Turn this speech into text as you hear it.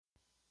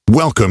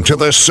Welcome to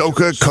the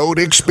Soca Code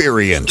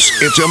Experience.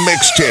 It's a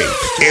mixtape.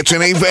 It's an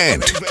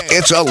event.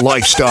 It's a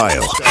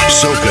lifestyle.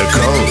 Soca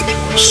Code.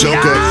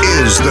 Soca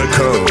is the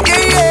code.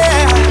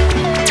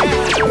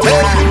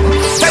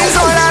 That's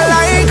all I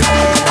like.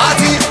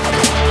 Party.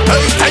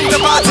 Hey, time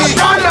to party.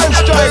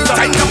 Hey,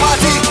 time to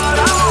party.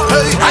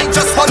 Hey, I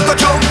just want to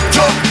jump.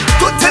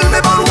 Don't tell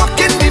me about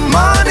work in the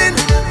morning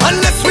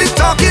unless we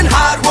talking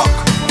hard work.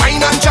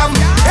 Wine and jam.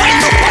 Wine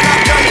up on a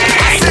jam.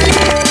 I say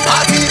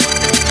party.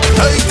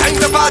 Hey, time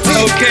to party.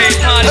 Okay,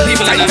 party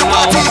people in the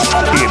house.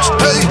 It's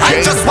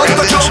I just want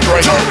to jump.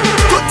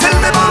 Don't tell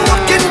me about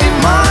work in the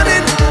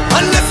morning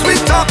unless we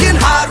talking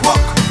hard work.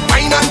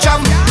 Wine and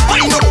jam.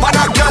 Wine up on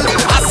a girl.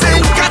 I say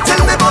you can't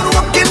tell me about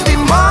work in the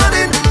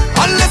morning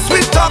unless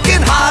we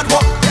talking hard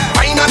work.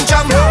 Wine and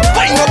jam.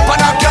 Wine up on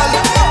a girl.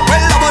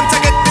 Well, I want to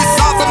get this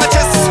off of my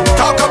chest.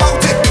 Talk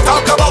about it.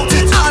 Talk about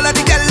it. All of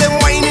the girl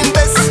them whining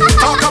best.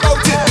 Talk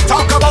about it.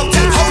 Talk about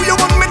it. How you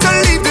want me to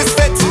leave this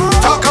set?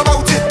 Talk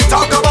about it.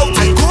 Talk about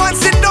it. Go and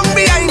sit down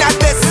behind that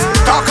desk.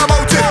 Talk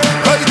about it.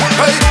 Hey,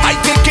 hey. I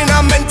taking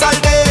a mental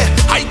day.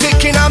 I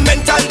taking a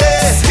mental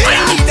day. I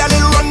need a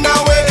little run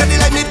away. Cause the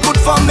life need good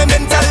for me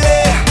mentally.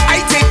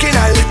 I taking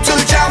a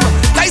little jam.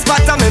 Nice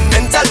part of my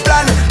mental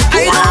plan.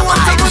 I don't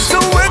want to put to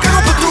work.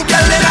 I put two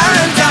girl in a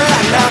rental.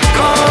 And I'm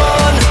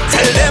gone.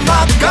 Tell them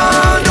I'm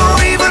gone.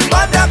 Don't even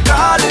bother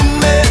calling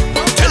me.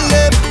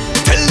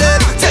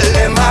 Tell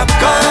them I'm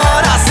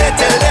gone. I said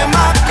tell them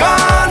I'm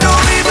gone.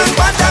 Don't even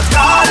bother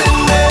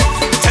calling me.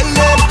 Tell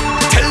them,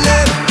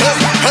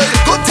 hey,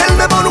 go tell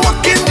me about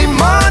work in the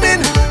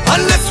morning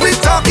unless we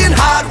talking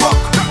hard work.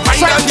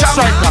 Wine and jam,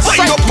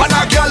 wine up on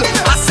a girl.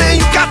 I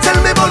say you can't tell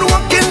me about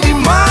work in the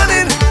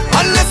morning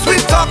unless we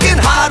talking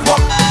hard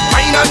work.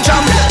 Wine and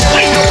jam,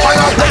 wine up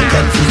on a girl. I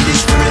can feel the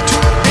spirit.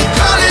 It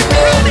calling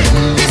me.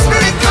 The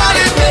spirit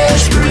calling me. The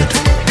spirit.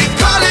 It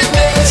calling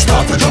me.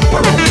 Start to jump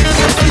around. I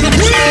can feel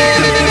the spirit.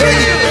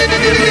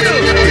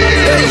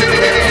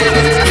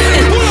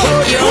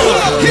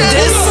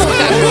 This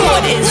Soca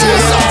Code is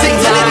Something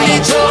telling me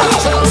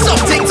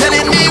something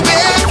telling me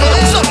where,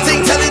 something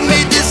telling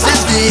me this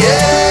is the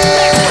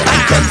end. I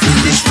can feel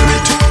the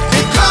spirit.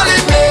 It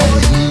calling me.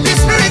 The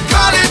spirit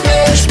calling me.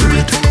 The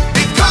spirit.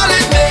 It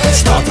calling me.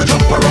 Start to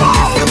jump around.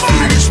 I can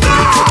feel the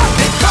spirit.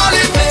 It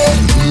calling me.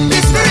 The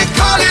spirit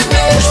calling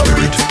me. The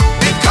spirit.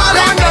 It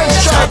calling me.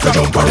 Start to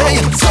jump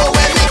around. So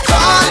when they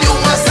call, you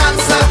must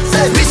answer.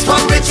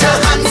 Respond with your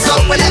hands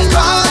up. When they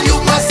call, you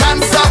must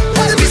answer.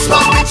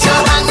 Respond with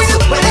your hands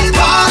up. When they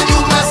call, you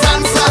must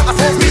answer.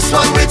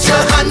 Respond with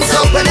your hands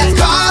up. When they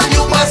call,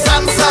 you must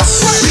answer.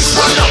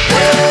 Respond up.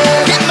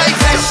 In my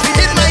flesh,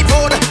 in my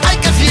bone, I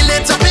can feel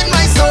it up in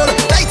my soul.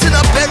 Lighting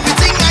up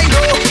everything I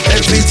know.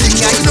 Everything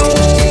I know.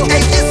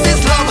 Hey, this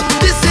is love,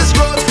 this is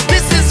growth,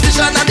 this is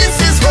vision, and this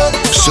is hope.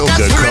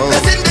 Soca Code.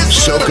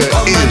 Soca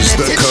is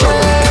the code.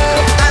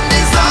 And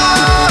it's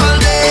all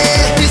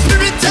day. The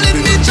spirit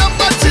telling me jump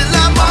until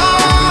the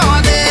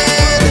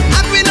morning.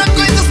 And we're not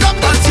going to stop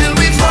until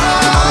we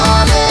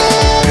fall.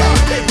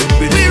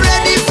 We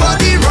ready for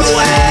the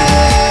road.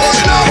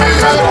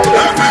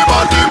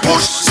 Everybody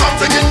push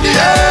something in the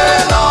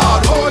air,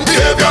 Lord. Good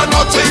behavior,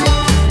 nothing.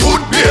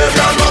 Good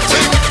behavior,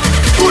 nothing.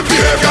 Good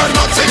behavior,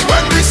 nothing.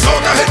 When the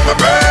soca hit my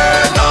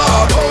brain,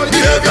 Lord. Good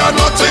behavior,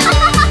 nothing.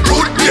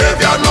 Good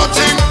behavior,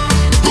 nothing.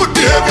 Good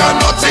behavior,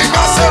 nothing.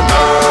 I say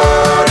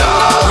murder.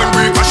 When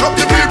we mash up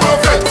the people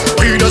fed,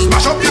 we just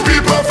mash up the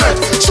people fed.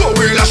 So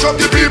we lash up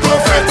the people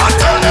fed. I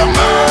tell them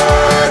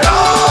murder.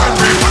 When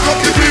we mash up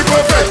the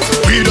people fed,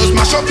 we just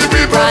mash up the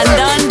people fed.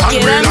 Brandon, And we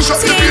get lash up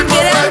the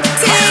people fed.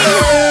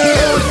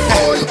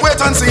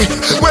 Wait and see,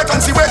 wait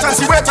and see, wait and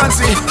see, wait and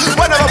see.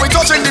 Whenever we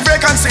touching the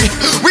vacancy,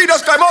 we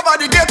just climb over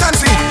the gate and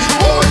see.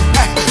 Oh,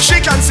 she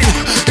can see,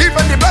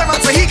 even the blind man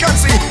say he can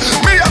see.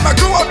 Me and my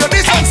crew of the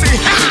decency,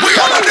 we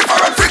on a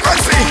different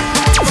frequency.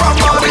 From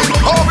morning,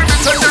 oh we be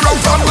send the room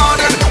from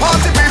morning.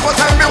 Party people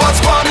tell me what's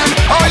morning.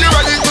 Are you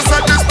ready to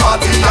set this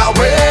party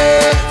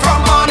away? From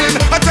morning,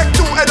 I take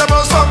 2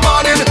 edibles from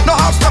morning. No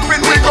half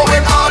stepping, we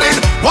going all in.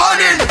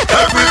 Warning,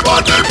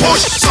 everybody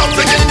push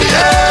something in the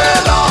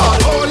air, Lord.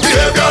 Good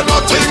behavior,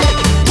 nothing.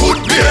 Good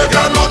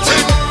behavior,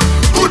 nothing.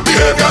 Good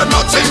behavior,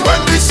 nothing.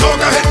 When the song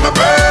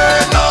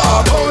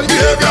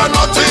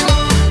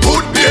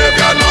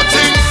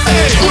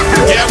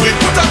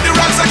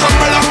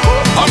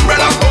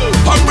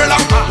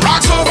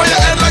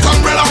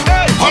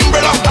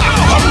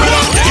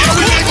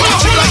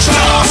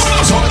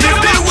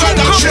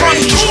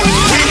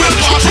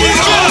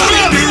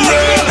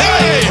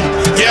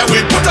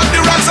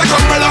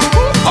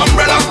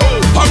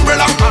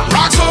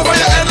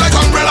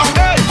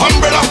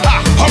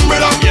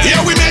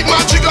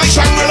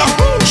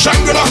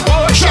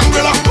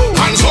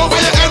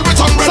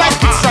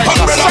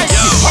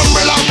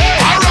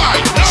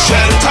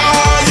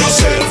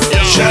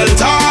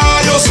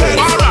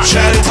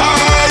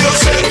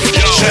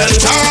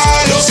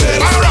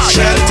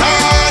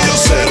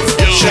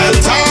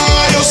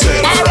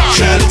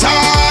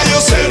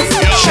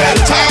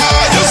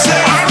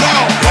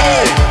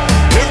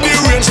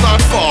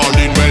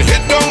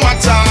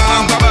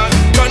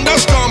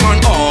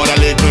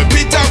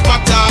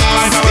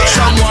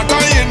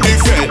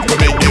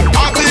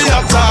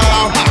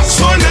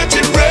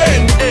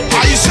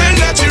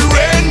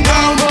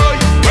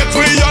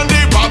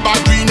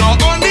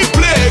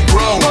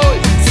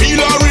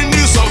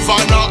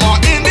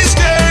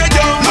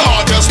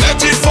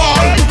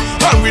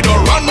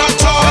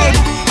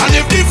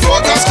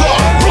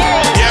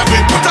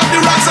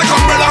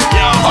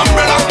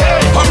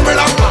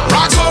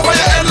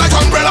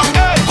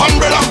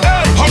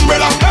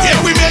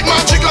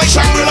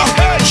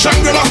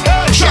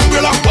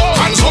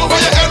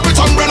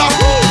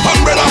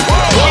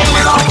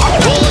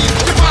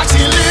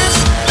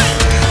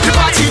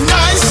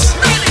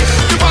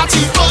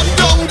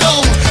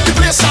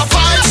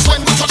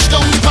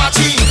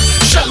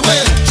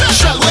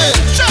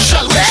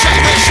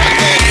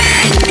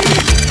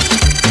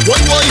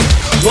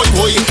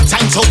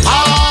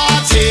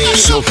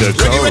Soca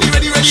Code.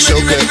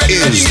 Soca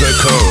is the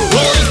code.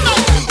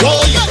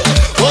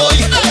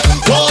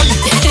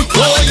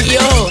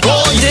 Yo,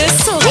 this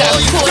Soca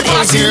Code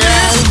is real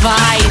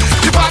vibe.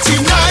 The party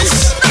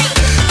nice,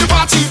 the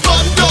party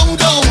fun, down.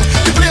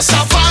 The place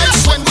have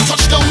vibes when we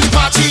touch down the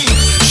party.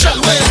 Shall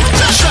we?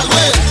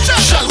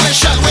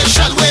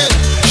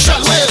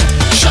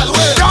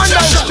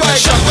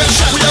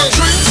 We have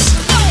drinks,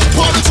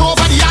 pour it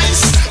over the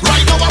ice.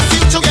 Right now I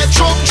feel to get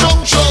drunk.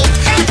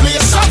 The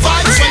place have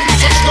vibes when we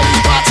touch down the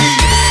party.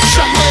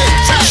 Shall we?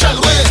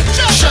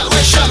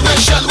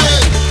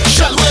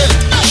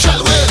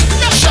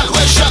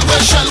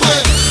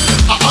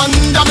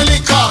 Under me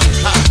liquor,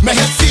 my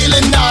head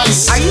feeling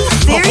nice. Are you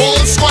My serious?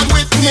 whole squad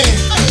with me,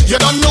 you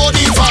don't know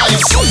the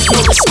vibes. No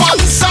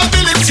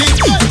responsibility,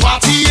 the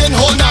party in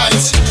whole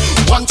night.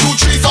 1, 2,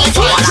 3, 4,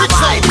 5, drinks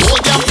out,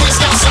 hold their place,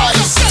 their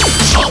size.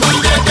 How we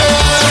there?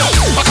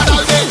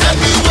 Bacchanal, they tell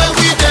me where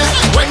we there.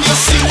 When you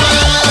see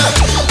where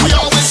we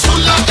always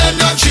full of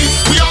energy,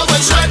 we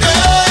always ready.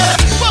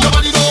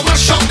 Nobody know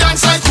mash up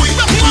dance like we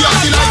are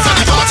the lights of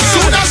the party.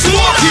 Soon as we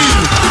walk in,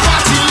 the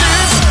party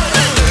lit,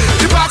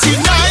 the party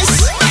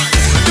nice,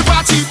 the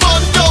party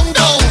fun, down.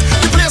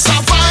 The place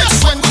have vibes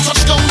when we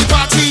touch down the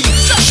party.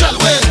 Shall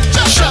we?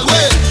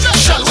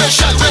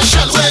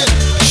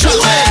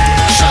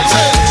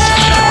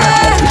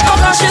 Oh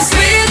gosh, it's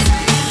sweet.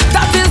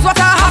 That is what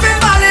I have him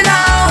balling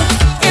out.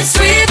 It's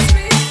sweet.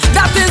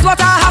 That is what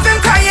I have him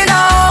crying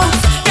out.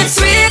 It's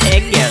sweet.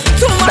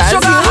 Too much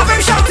sugar, have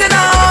him shouting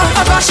out.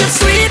 Oh gosh, it's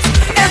sweet.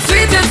 It's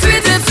sweet.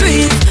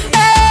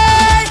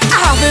 Hey, I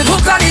have him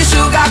hooked on the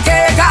sugar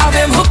cake. I have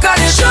him hooked on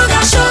the sugar.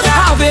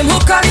 I have him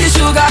hooked on the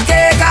sugar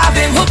cake. I have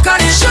him hooked on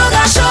the sugar.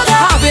 I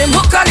have him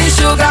hooked on the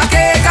sugar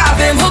cake. I have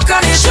him hooked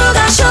on the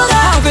sugar.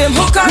 I have him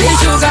hooked on the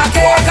sugar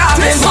cake. I have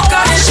him hooked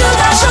on the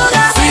sugar.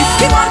 Sweet.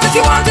 He want it.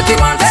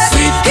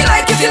 Sweet. He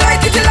like it.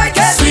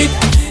 Sweet.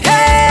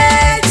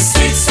 Hey,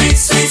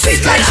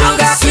 sweet like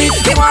sugar. Sweet.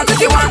 He want it.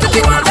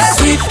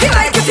 Sweet. He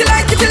like it.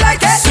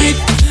 Sweet.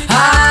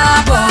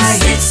 Ah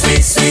boy.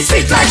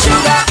 Sweet like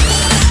sugar.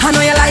 I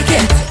know you like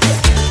it.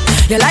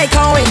 You like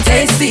how it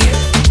tasty.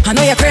 I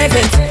know you crave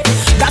it.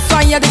 That's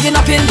why you're digging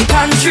up in the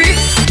country.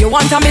 You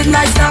want a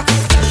midnight snack.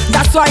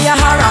 That's why you're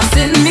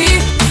harassing me.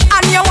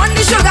 And you want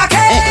the sugar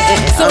cake.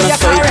 So you're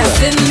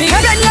caressing me.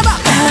 Hey, bend your back.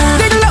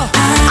 Dig low.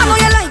 I know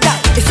you like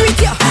that. It's sweet,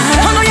 yeah.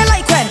 I know you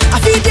like when I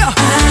feed you.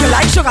 You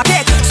like sugar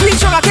cake, sweet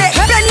sugar cake.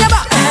 Hey, bend your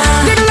back.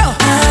 Dig low.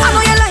 I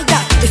know you like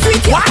that. It's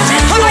sweet, yeah.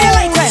 I know you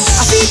like when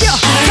I feed you.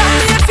 Tell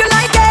me if you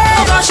like it.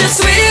 Oh gosh, it's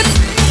sweet.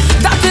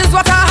 That is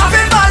what I have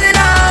been balling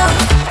out.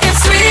 It's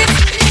sweet.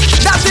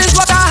 That is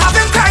what I have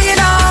been crying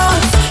out.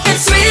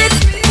 It's sweet.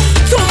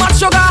 Too much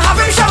sugar, have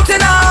him shouting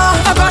out.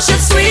 Oh gosh,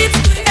 it's sweet.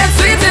 It's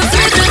sweet.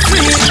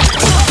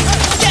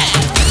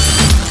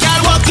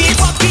 Girl, walk it,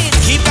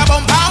 keep the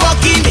bumper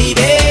walking,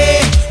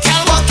 baby.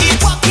 Girl, walk it,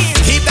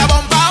 keep the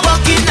bumper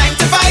walking. 9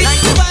 to 5,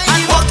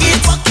 and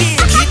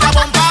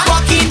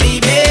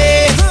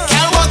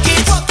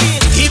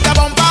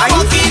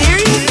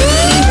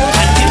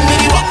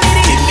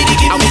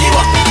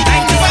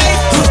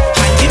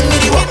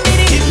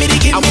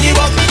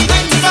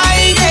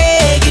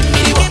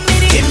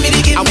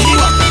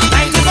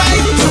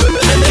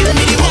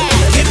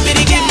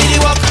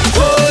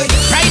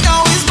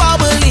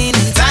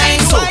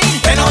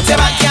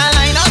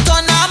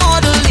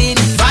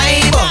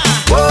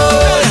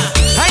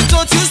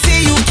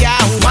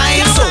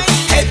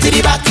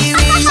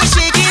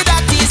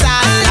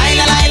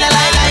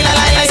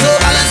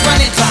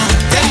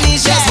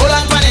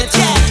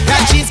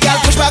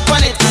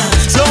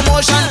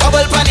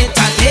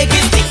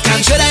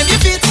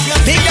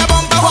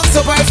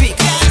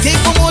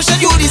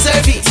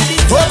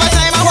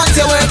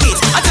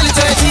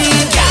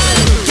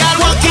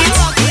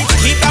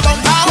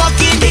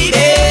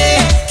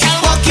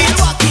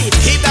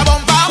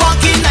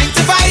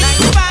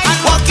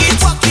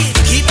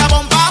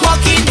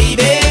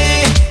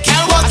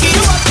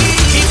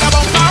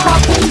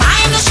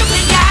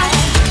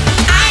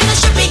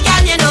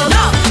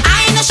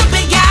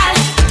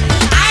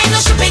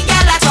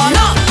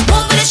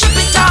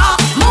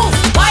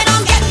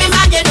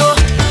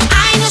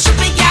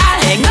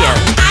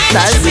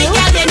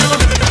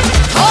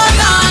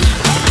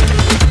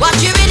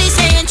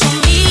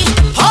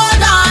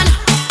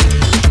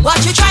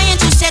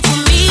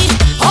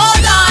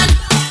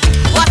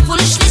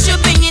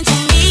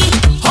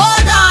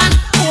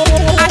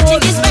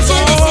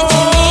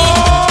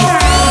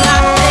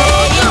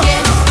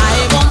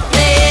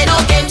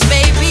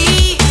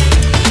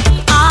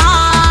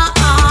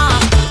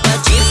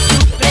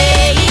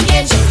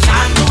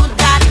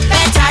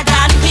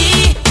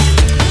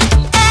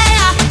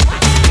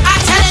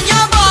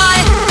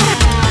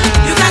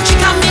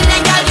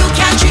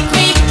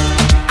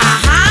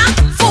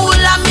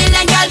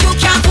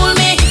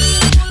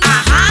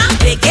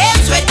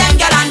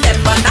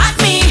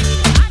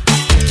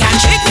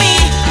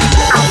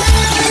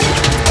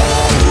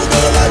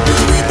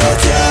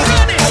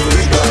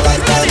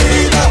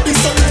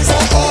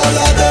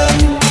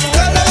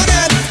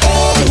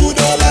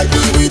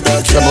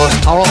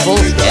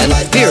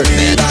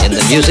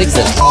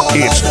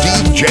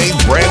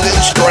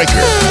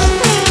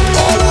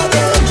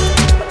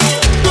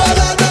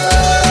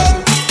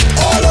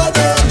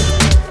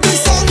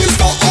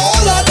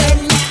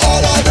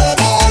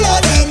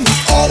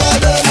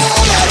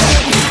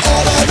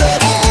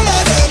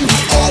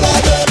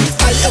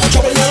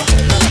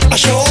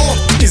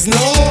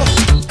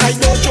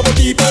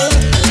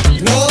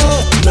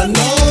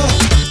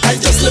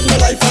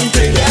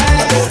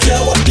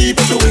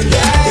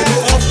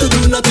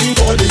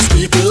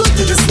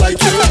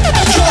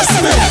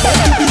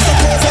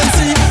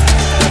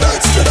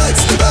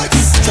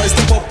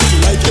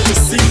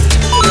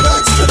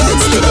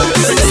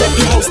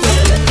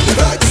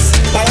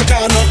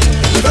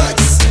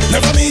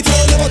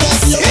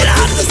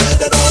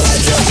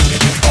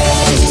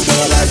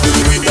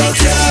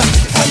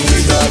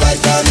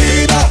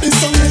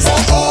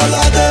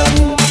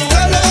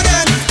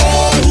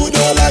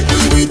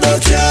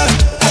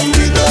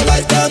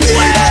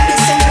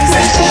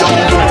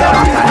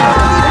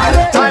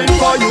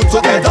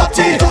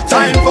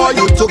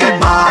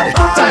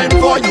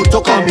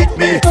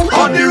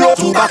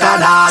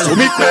So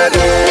meet me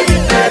there,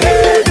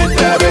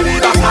 ready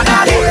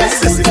bacchanal.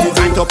 This is the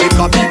time to pick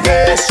up the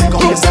pace. Shake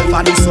up yourself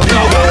and it's on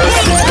your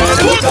waist.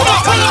 Go to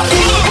bacchanal.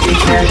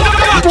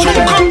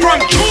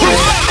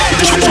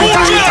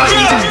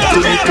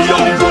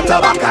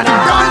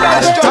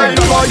 Time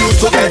for you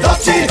to get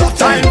dirty,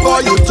 time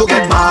for you to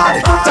get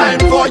mad, time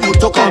for you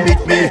to come meet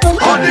me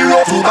on the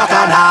road to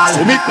bacchanal.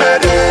 So meet me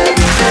there,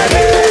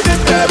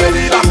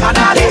 ready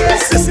bacchanal.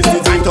 This is the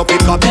time to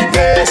pick up the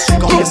pace.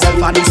 Shake up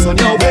yourself and it's on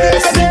your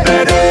waist. Meet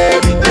me there,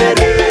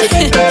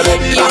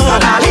 ready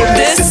bacchanal.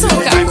 This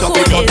soca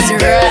code is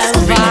real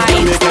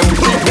vibe.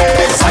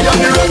 I am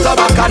the road to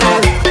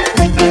bacchanal.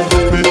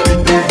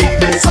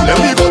 Let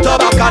me go to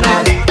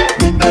bacchanal.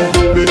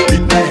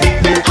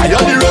 I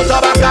am the road to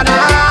bacchanal.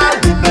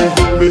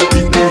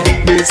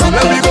 So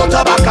let me go to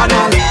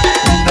bacchanal.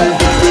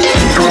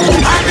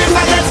 I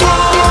never get far.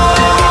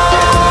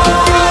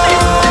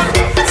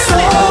 So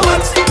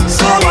much,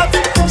 so much,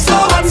 so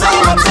much, so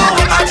much, so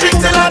much. I drink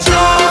till I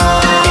drunk.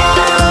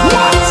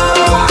 What?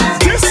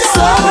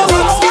 So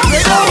much,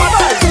 so much,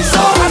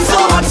 so much, so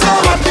much, so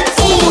much.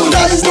 Ooh,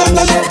 that is not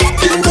like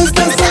King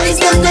business, that is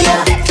not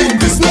like King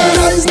business,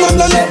 that is not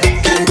like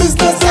King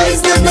business, that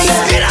is not like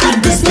King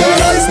business,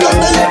 that is not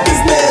like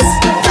business,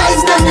 that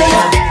is not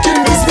like King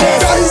business,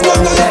 that is not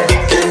like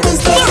King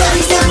business, that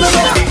is not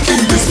like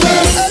King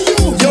business.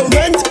 You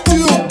rent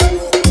too,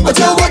 but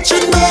you're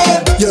watching me.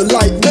 You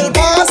like the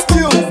past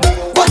too,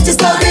 but you're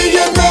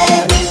studying me.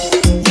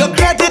 Your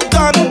credit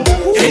done,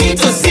 you need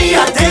to see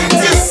a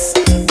dentist.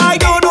 I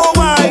don't know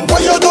why. Why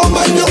you don't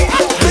mind your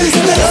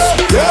business?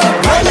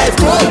 Yeah, my life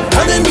good,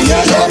 and in the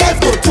end your life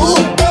good too.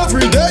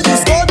 Every day you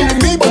study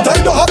me, but I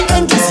don't have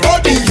time to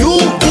study you.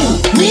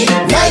 Me,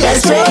 my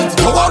life straight.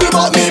 Don't worry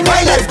about me,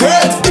 my life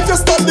great. If you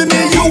study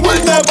me, you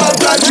will never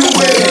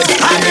graduate.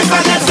 I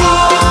never get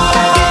far.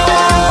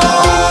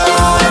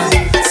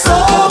 So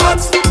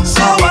much,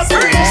 so much, so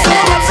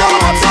much, so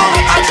much, so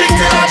much. I drink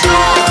till I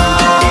drunk.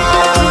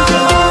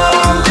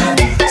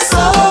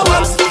 So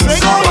much,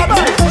 so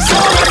much, so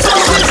much, so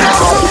much,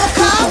 so much.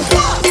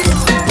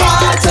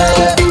 Party,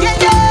 yeah,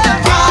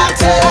 yeah,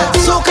 party.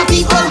 Soca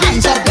people,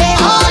 hands up, they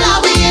all are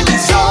we in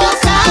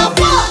soca.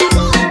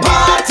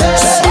 Party,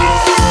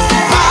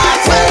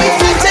 party. We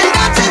fitting,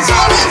 that is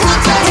all we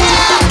want to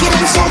hear. Get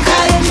them soca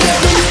in there,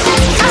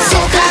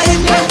 soca in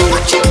there,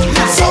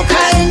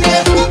 soca in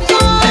there,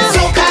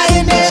 soca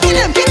in there.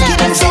 Get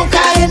them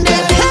soca in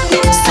there.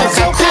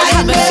 Soca code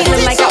have me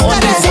feeling like I'm on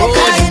the road.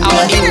 I'm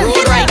on the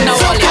road right now,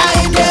 Ollie.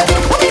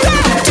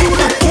 Do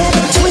not get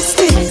it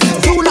twisted.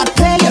 Do not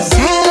play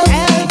yourself.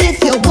 If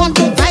you want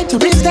to fight to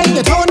this, then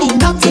you don't need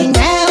nothing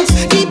else.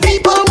 The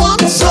people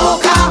want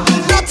soca,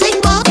 nothing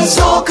but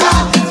soca.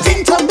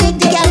 Think to make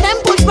the girl them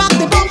push back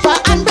the bumper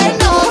and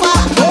bend over.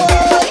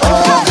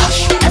 Oh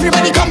gosh,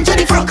 everybody come to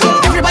the front.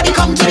 Everybody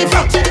come to the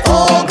front.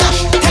 Oh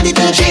gosh, tell the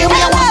DJ where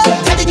you want.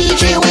 Tell the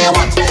DJ where you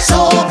want.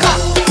 Soca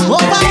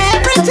over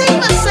everything.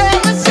 I say.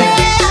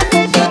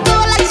 And if you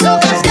don't like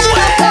soca, stand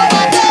up over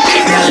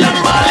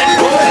there.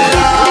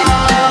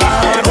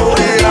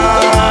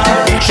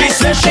 She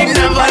says she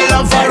never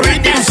loved her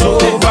rhythm so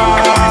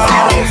bad.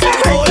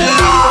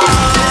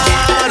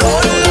 Oh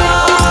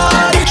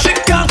Lord, she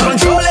can't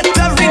control it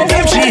every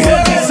time she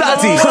hears it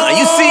salty.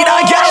 You see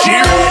that girl? She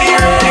ready,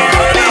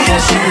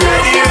 yes she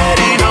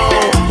ready now.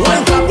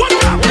 One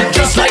tap,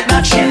 just like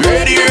that. She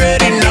ready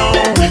now.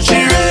 She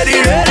ready,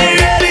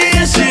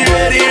 yes she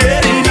ready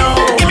now.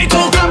 Give me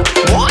two clap,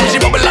 she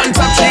bubble on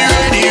top. She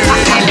ready now.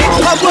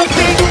 Come work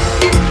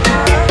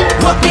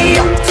me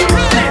out.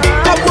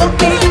 Come work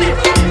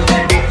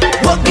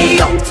me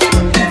out.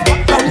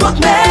 Come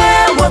work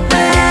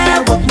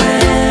me.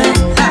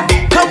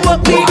 Come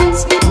work me out.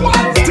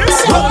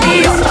 Work me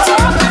out.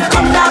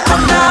 Come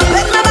down,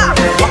 bend me back.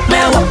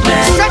 Work me.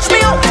 Stretch me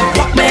out.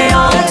 Work me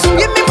out.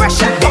 Give me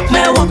pressure.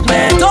 Work me.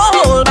 Don't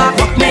hold back.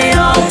 Work me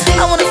out.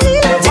 I wanna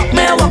feel it.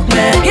 Work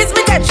me. Here's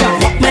me ketchup.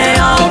 Work me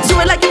out. Do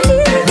it like you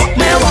feel it. Work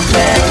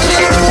me.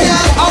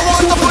 I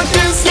want to put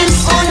this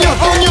on you.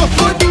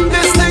 Put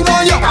this thing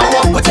on you. I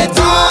want to put it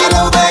all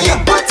over you.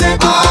 Put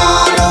it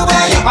all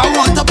over you. I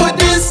want to put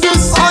this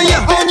on you.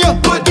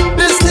 Put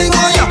this thing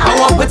on you. I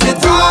want to put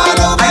it all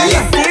over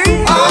you.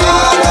 All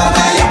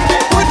over you.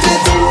 Put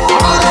it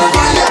all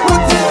over you.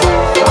 Put it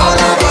all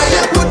over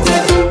you. Put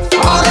it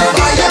all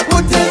over you.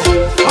 Put it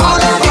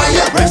all over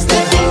you. Rest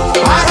it.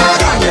 Hard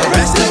on you.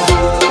 Rest it.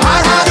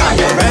 Hard on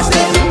you. Rest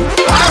it.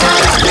 Hard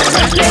on you.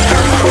 Rest it.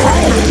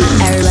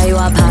 Everybody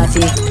want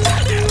party.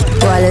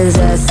 What is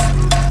this?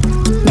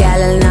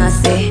 Gal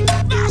nasty.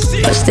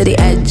 Push to the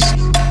edge.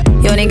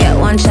 You only get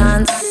one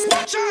chance.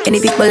 Any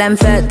people them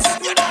fit.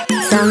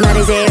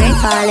 Somebody say rain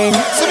falling.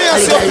 All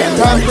the girl them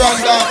run.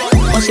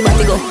 Watch your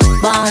body go.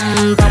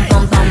 Bum bum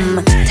bum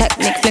bum.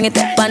 Technique fling it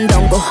up and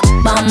down go.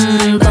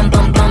 Bum bum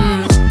bum bum.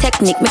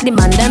 Technique make the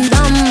man them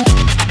dumb.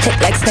 Tick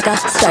like sticker,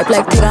 stripe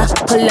like tigger.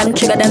 Pull them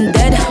trigger them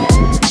dead.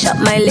 Shut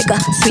my liquor,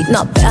 sweet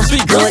not better.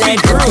 Sweet girl, what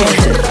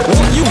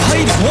you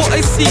hide is what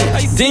I see.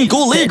 Then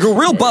go lay girl,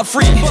 real but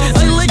free.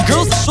 I like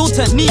girls that show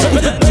technique.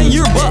 And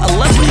your butt, I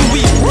left me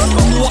weak.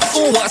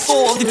 What's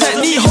all of the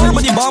technique hard?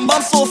 Bam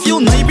bam soft,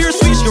 you night beer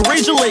sweet, you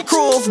rage your like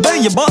crow off.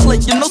 Bang your butt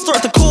like you know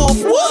start to cough.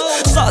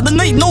 What? Saturday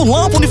night, no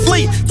lamp on the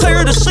flight.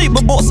 Tired of shape,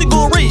 but bossy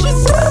go right.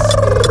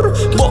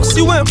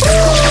 Bossy went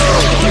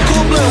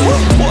cold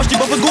blood. Watch the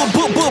buffer go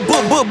bup.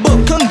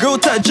 Come girl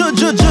tight,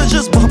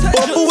 just bump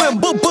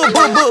went bup.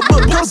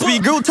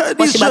 Sweet girl tight,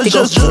 these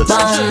just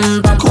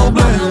bam bam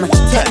bam.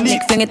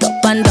 Technique, fling it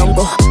up and down,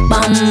 go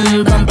bam.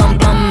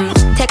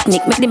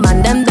 Technique, make the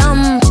man them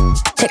dumb.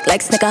 Tick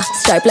like Snicker,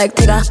 stripe like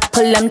Tigger.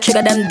 Pull them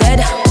trigger, them dead.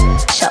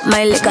 Shot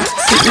my liquor,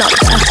 sweet not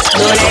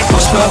No like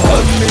push my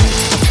button.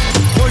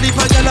 Hold it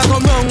for y'all a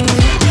come round.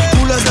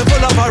 Coolers they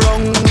full of a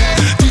rung.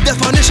 The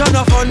definition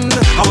of fun.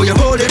 How you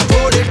hold it,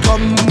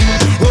 come.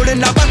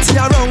 Rolling that body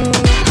around.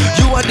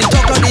 You are the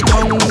talk of the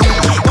tongue.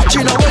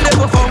 Watching how they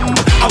perform.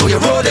 How you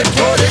roll it,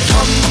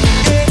 come.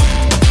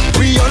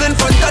 We all in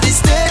front of the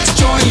stage,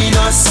 join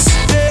us.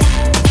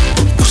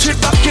 Push it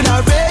back in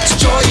our rage,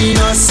 join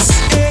us.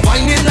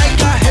 Whining like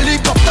a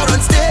helicopter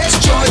on stage,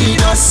 join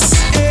us.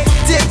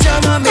 Take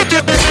time and make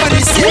it big for the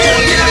stage.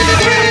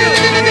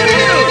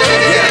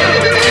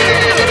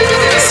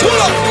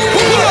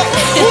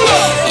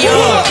 Yo,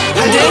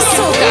 this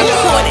soca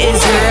code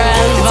is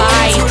real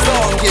vibe.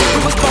 We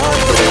was born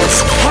for this.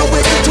 I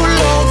waited too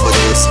long for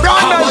this.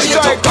 How are you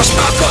to push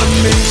back on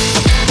me?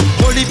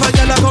 Holy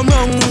pagala come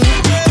wrong.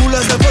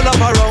 Coolers they full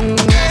of a rung.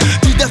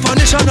 The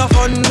definition of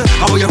fun.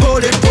 How you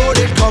hold it,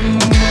 come.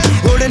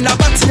 Rolling that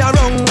body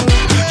around.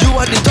 You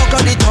are the talk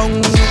of the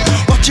tongue.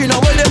 Watching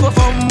how they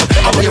perform.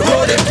 How you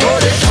hold it,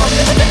 come.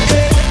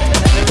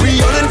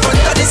 We all in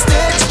front of the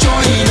stage,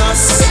 join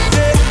us.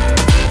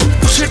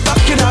 Push it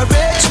back in our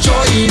rage,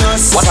 join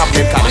us. What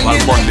happened Carnival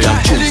Monday and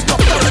Tuesday?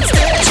 Helicopter on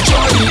stage,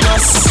 join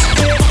us.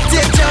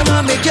 Take time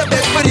and make your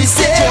bed for the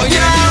stage. Join in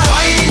the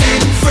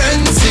whining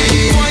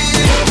frenzy.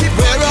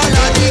 Where all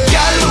of the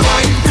gal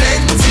wine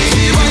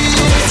plenty.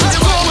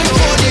 Going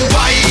for the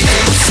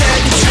whining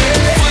century.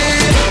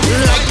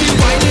 Like the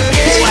whining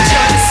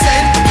agent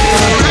sent me.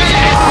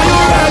 Are you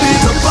ready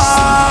to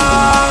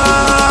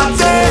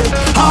party?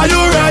 Are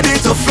you ready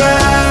to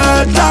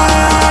fret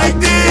like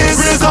this?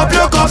 Raise up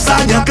your cups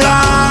and your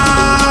glasses.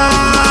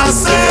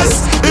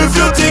 If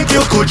you think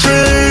you could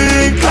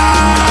drink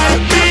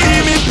like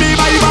me, meet me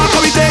by the bar,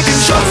 cause we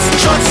taking shots.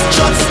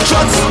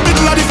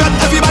 Middle of the fat,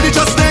 everybody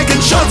just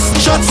taking shots.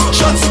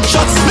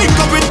 Link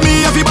up with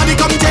me, everybody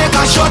come take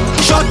a shot.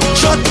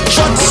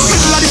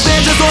 Middle of the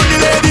stage is only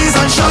ladies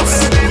and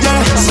shots.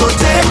 Yeah, so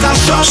take a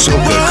shot.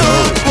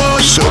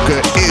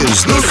 Soca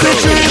is the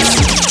code.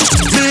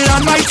 Me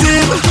and my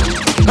team,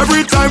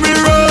 every time we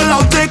roll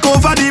out, take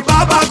over the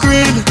Baba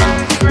Green.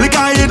 We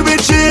can hit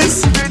with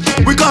cheese,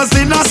 we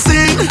causing a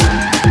scene.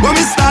 When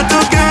we start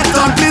to get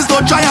on, please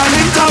don't try and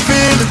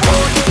intervene.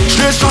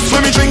 Straight shots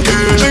when we drinking.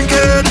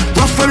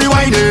 Rough when we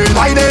whining.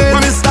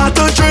 When we start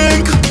to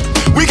drink,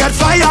 we get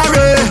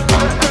fiery.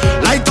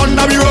 Like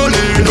thunder we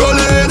rolling.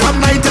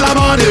 From night till the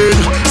morning.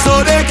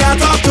 So they can't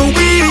talk to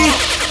we,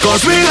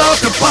 cause we love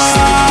to party.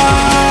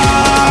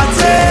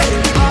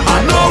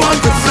 And no one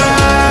can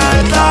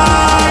fret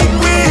like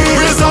we.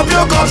 Raise up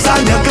your cups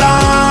and your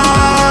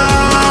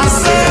glasses.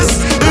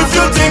 If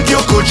you think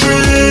you could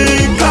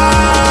drink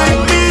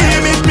like me,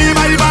 meet me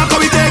by the bar, cause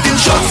we taking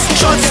shots.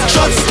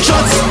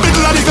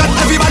 Middle of the fat,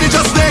 everybody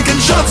just taking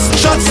shots.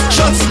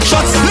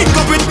 Link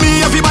up with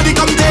me, everybody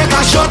come take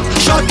a shot.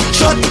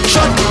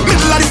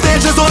 Middle of the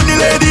stage is only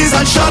ladies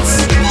and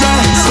shots.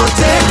 Yeah, so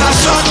take a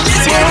shot.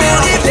 Get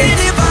ready for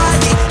the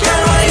party,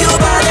 girl, why you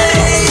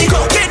body?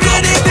 Get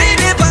ready for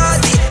the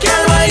party,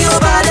 girl, why you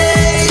body?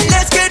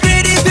 Let's get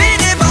ready for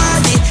the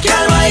party,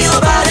 girl, why you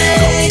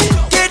body?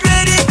 Get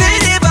ready for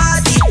the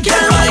party,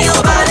 girl, why you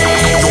body?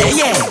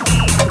 Yeah.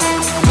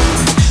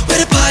 Where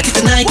the party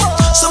tonight?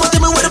 Someone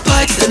tell me where the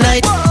party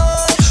tonight.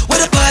 Where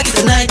the party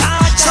tonight?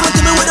 Someone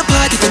tell me where the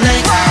party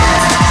tonight.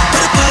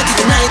 Where the party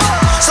tonight?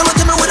 Someone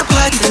tell me where the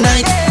party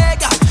tonight.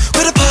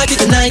 Where the party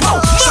tonight?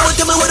 Someone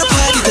tell me where the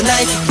party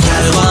tonight.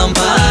 Girl want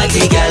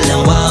party,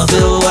 girl want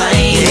to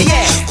wine.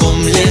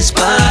 Come let's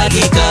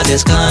party, cause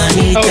it's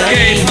carny time.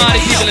 Okay, party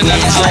people in the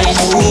house.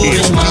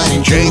 It's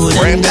DJ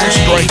Brandon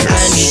Striker.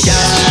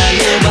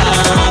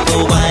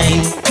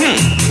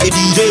 The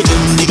DJ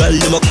them, the girl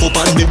them a cup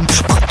on them.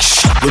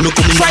 When you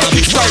come in my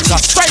big girl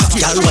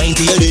wine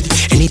to your head.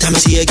 Anytime I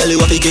see a girl you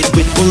have to get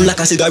wet. Burn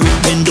like a cigarette,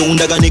 bend down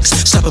like a next.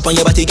 Stop up on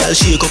your body, girl,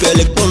 shake up your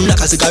leg. Burn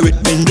like a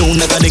cigarette, bend down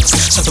like a next.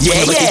 Stop up on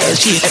your body, girl,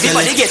 shake up your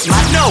leg. Everybody get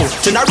mad now.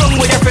 Turn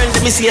around with your friends,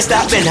 let me see you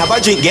start bend. Have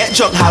a drink, get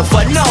drunk, have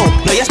fun now.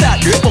 Now you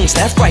start your bones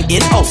left, right,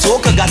 in, out.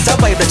 Soca got a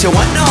vibe that you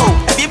want now.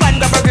 Every man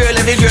grab a girl,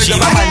 every girl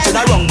grab a man. Turn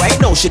around right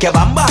now, shake your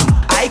bam bam.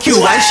 IQ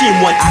and she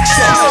want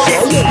access.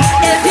 If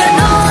you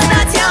know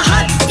that you're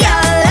hot,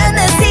 girl, let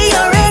me see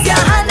you raise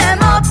your hand them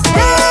up.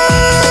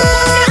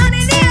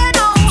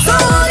 So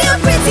all you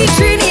pretty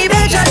Trini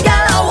Belgian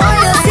girl, I want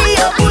you see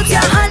you put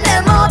your hand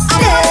them up.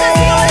 I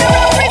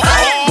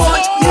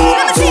want you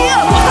to see you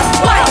walk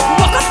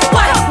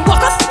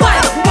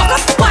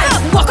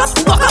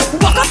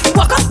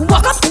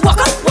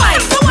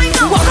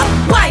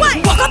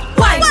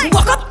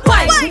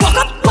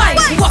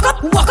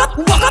up,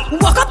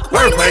 walk up,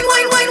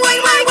 wine.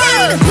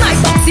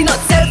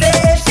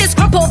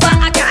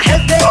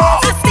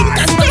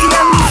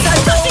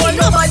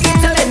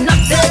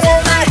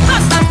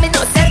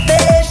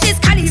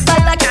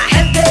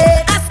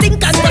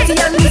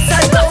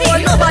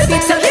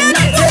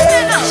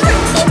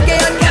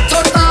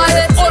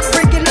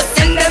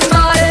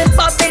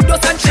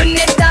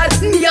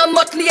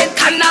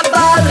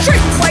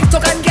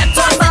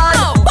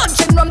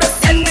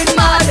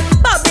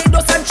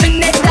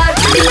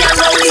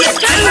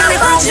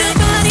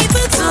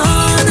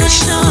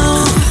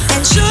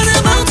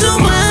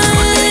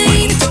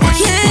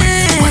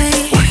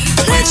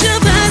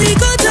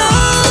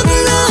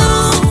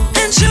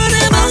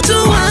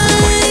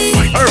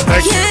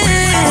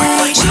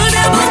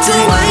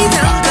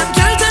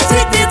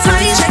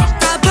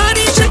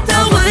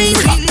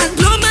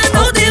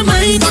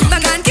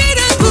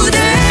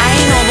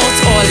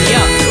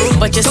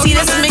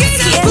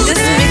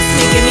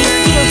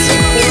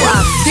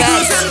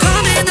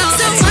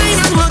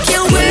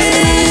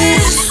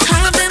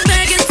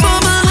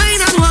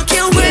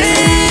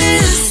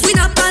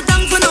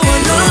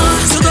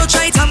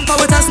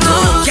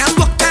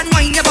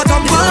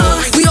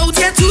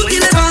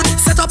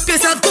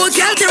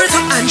 girl, tear it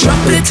up and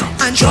drop it,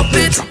 and drop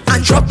it,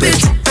 and drop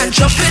it, and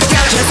drop it,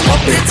 girl. Just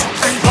pop it,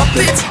 and pop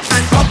it,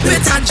 and pop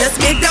it, and just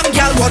make them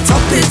girl what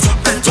top it,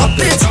 and top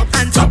it,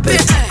 and top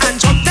it, and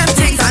jump them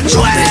things, and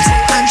jump it,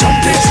 and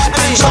jump it,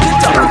 and jump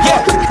it up.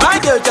 Yeah, my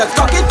girl just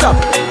cock it up,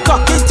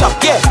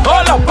 yeah.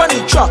 All up on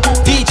the truck,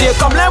 DJ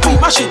come let we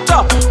mash it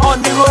up.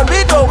 On the road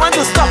we don't want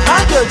to stop.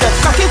 My girl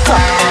just cock it up,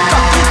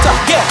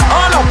 yeah.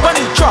 All up on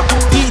the truck,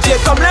 DJ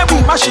come let we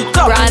mash it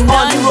up. On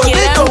the road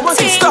we don't want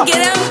to stop.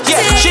 Yeah,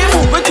 she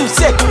moving too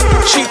sick,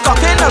 she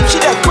cocking up, she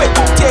that quick.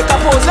 Take a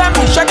pose and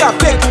me shake a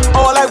pick.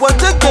 All I want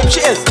to give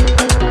she is.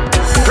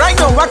 Right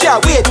now, I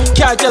can't wait.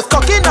 Can't just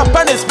cocking up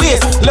on his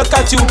waist. Look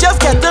at you, just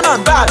getting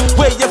on bad.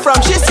 Where you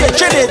from? She said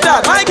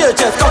Trinidad. My girl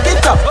just cock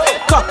it up,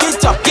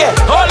 yeah.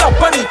 All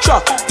up on the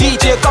truck.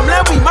 DJ, come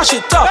let we mash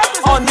it up.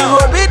 On the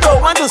road, we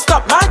don't want to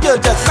stop. My girl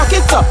just cock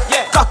it up,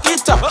 yeah.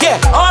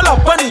 All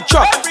up on the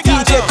truck.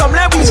 DJ, come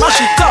let we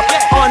mash it up.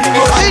 On the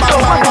road, we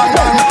don't want to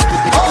stop.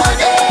 Oh my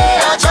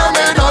God, jam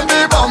it on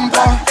the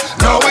bumper.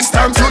 Now it's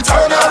time to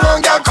turn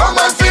around, girl. Come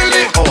and feel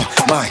it. Oh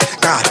my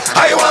God,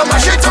 I want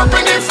mash it up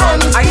in the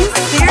front. Are you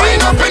serious?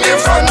 Wind up in the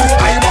front.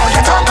 I want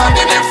it up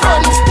in the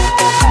front.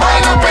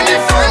 Wind up in the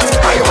front.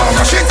 I want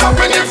mash it up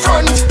in the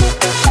front.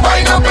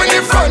 Wind up in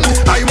the front.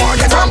 I want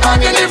it up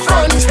in the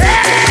front.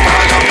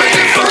 Wind up in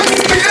the front.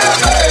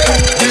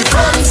 The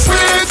front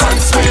sweet, front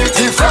sweet,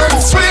 the front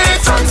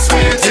sweet, front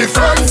sweet, the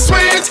front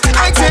sweet.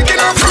 I taking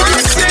a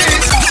front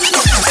seat.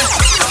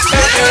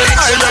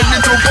 I ready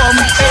to bump.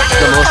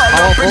 The most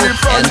powerful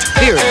and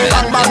spirit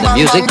man in the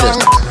music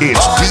business.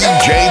 It's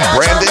DJ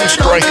Brandon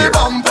Stryker.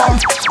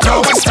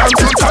 Now it's time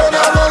to turn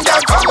around,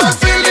 girl, come and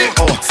feel it.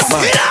 Oh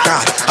my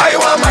God, I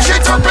want mash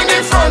it up in the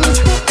front.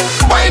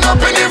 Wind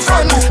up in the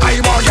front. I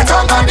want get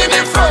on in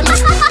the front.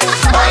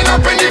 Wind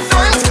up in the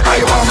front.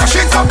 I want mash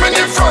it up in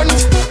the front.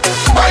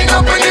 Wind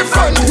up in the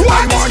front.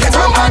 I want get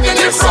on in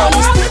the front.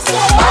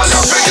 All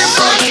up in the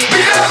front.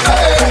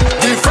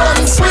 The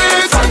front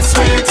sweet, front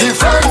sweet, the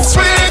front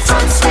sweet,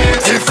 front sweet,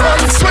 the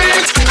front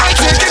sweet. I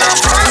take it a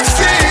front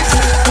seat.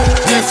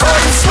 The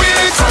front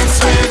sweet, front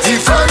sweet, the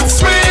front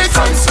sweet,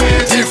 front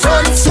sweet, the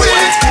front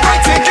sweet. I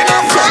take it a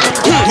front.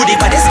 Would the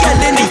baddest girl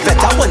in the fet,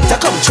 I want to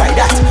come try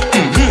that.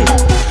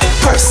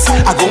 Purse,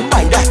 I gon'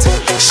 buy that.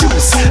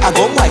 Shoes, I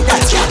gon' buy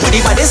that. Would the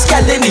baddest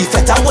girl in the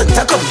fet, I want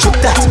to come juke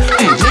that.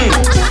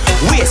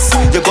 Waist,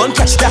 you gon'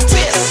 catch that.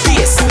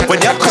 Face, when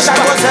you crush, I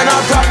wasn't a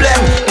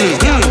problem.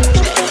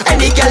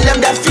 Any girl them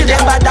that feel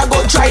them bad, I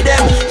go try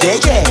them.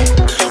 Yeah.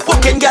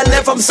 Walking girl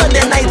them from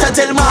Sunday night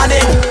until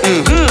morning.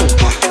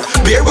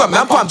 Beer rum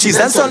and palm cheese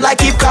and sunlight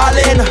keep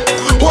calling.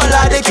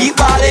 Voila, they keep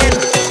balling.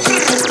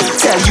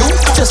 Tell you,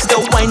 just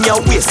don't wind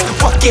your waist.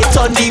 Walk it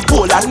on the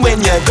pole, and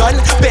when you're done,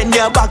 bend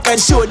your back and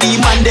show the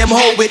man them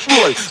how it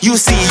roll. You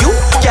see you,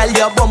 girl,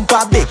 your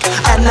bumper big,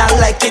 and I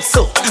like it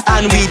so.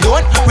 And we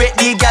don't rate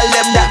the girl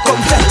them that come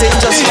fetting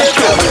just for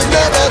show.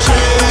 Never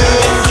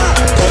change.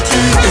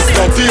 Dirty is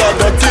dirty or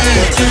dirty.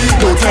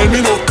 Don't tell me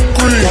no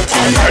creep.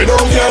 And I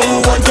don't care who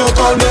wants to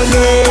call my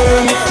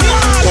name.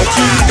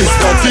 Dirty is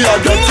dirty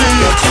or dirty.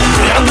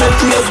 Me and my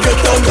clothes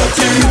get on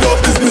dirty. No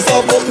business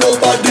about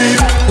nobody.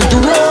 We do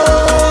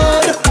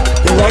run.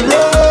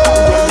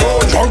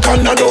 Drunk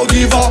and I don't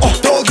give a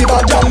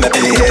damn my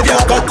behavior.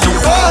 But you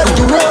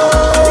do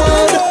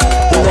run.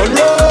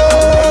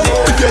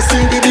 If you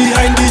see me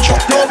behind the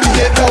truck, no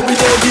behavior, we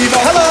don't give a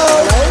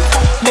hello.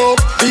 No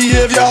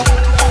behavior,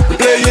 we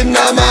playing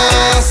a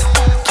mass.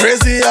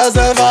 Crazy as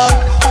ever,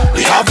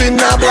 we having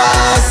a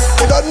blast.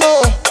 We don't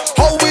know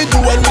how we do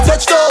when we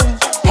touch down,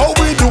 how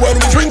we do when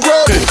we drink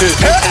rum.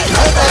 Hey,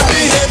 no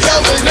behavior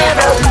will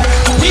never.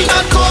 We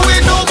not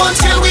going home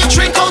until we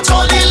drink out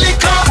all the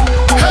liquor.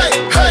 Hey.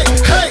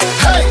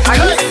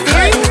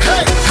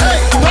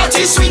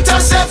 Party sweet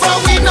as ever,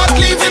 we not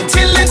leaving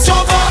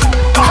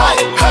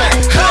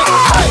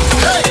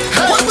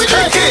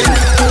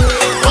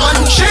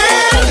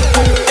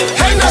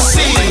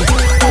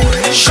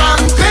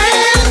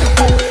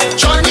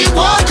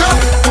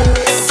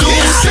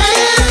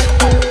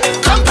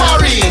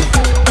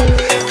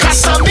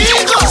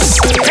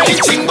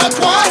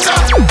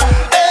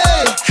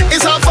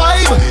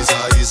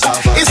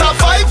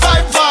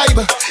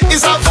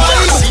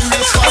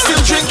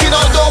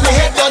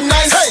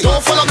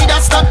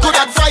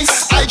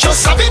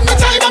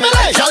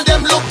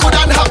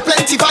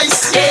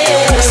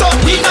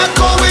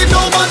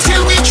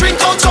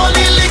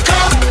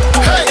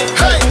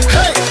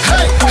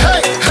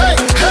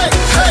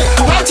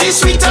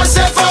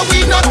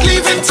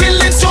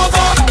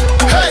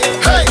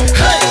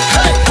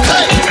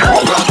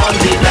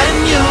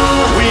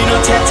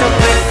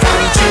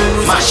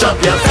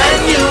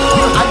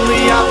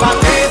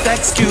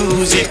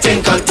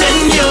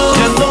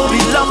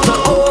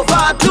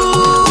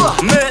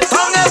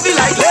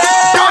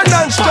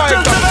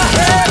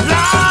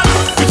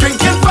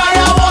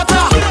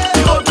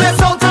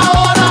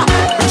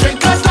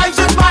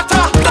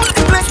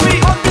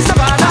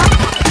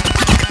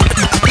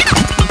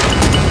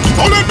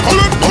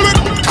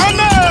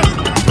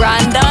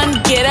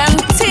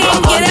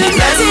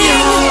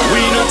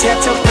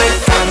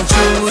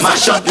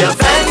mash up your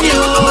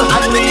venue.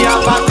 And we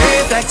have a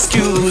great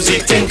excuse,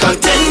 it can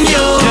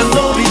continue. You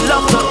know we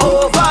love to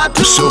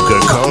overdo. Soca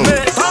code.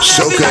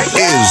 Soca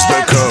is the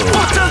code.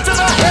 Bottle to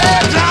the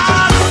head,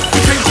 lad.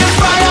 Drinking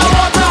fire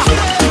water,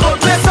 the whole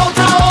place out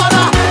of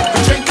order. The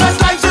drinkers'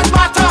 lives in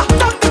matter,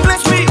 not the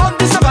place we on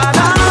the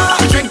savannah.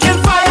 Drinking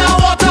fire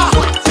water,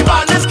 the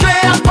balance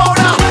clay and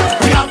powder.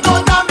 We have no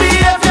damn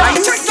behavior. I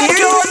drink like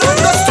you on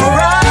the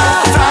store.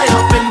 Fly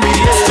up in the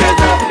air,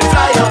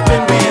 fly up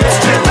in the air,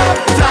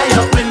 fly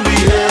up in the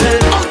air.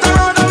 Out the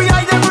road we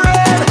hide them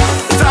red.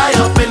 Fly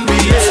up in the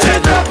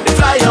air,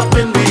 fly up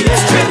in the air,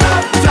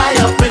 fly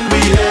up in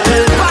the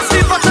air. Pass the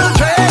bottle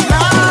train,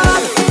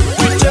 lad.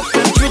 We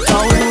tipping through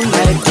town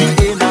like we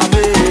in a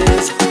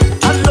maze.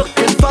 I'm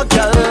looking for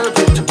girls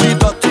with the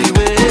dirty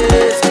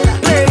ways.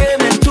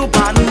 Playing into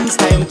bands,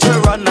 time to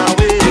run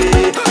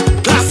away.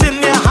 Glass in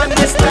your hand,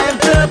 it's time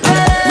to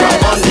play.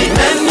 Rub on the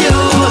menu,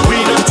 we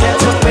don't tend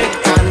to pick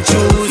and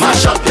choose.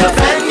 Mash up your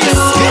venue,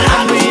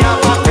 and we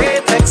have a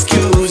great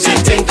excuse.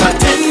 It ain't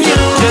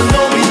continue, you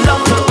know we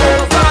love to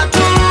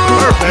overdo.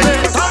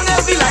 Perfect. Tongue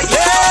heavy like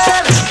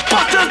lead,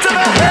 bottle to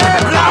the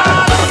head,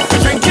 lad.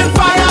 Drinking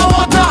fire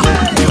water,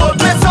 the whole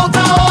place out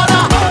of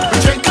order.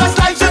 Drinkers'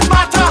 lives in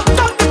matter,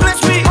 not the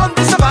place we on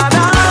the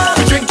savannah.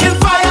 Drinking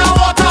fire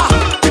water,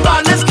 the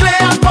band is clay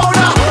and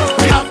powder.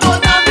 We have no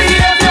damn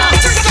behavior.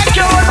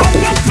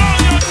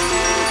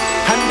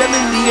 Hand them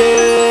in the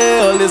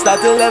air, all this start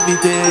to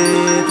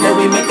levitate. Then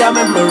we make a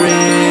memory.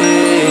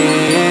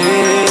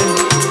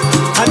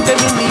 Hand them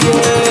in the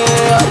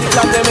air, all this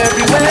them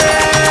everywhere.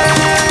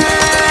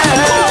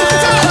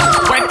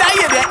 When I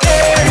hear the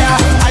area,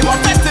 I want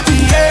festive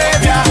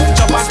behavior.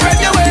 Jump and spread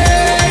your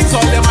wings,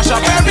 all them mash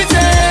up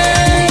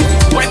everything.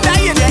 When I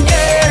hear the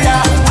area,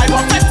 I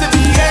want festive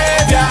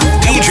behavior.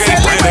 DJ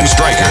Brandon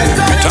Stryker.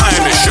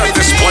 Time to shut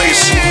this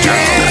place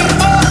down.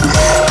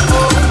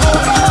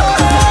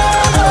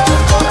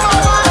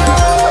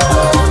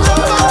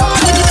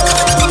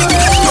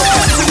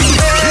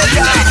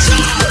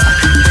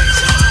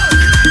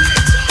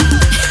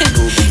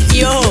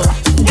 Yo,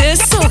 this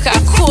soca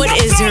code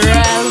is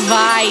real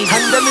vibe.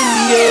 Hand them in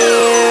the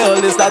air,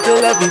 all this start to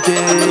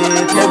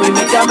levitate. Then we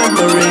make a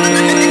memory.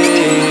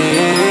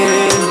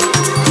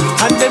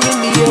 Hand them in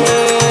the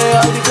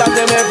air, all the flag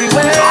them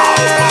everywhere.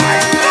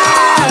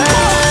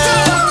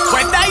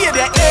 When I hear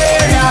the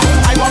area,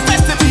 I want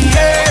festive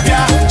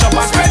behavior. Jump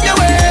and spread your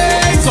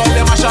wings, all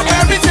them mash up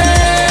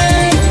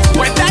everything.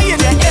 When I hear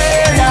the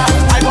area,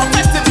 I want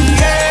festive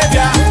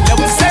behavior. Then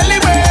we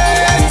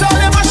celebrate, all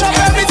them mash up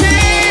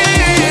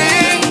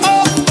everything.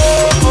 Oh,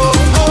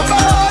 oh, oh,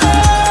 oh,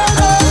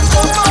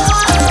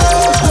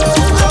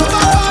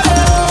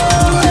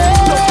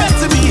 no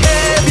festive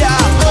behavior.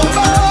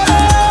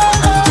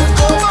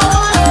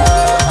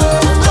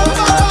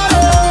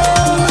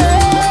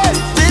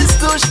 This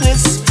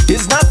doucheness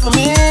is not for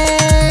me,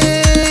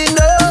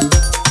 no.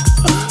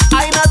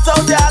 I not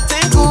out there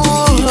think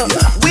cool.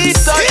 We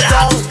touch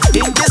down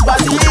in this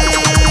body, yeah.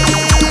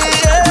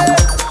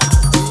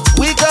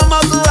 We come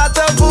out to lot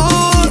of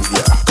food.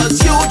 Cause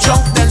you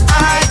drunk, then I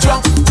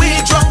drunk. We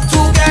drunk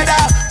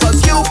together. Cause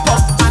you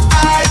pump and I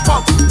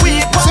pump. We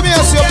pump See me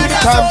as you together.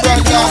 time, So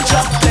Brenda. you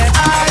drunk, then I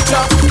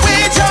drunk. We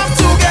drunk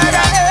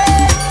together,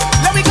 hey.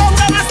 Let me come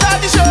down and start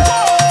the show.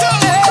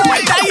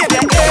 When I hear the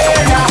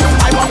area,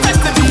 I want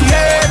festive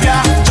behavior.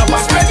 Jump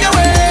and spread your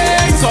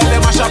wings, so they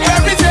mash up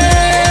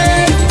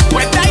everything.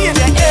 When I hear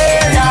the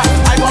area,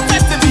 I want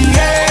festive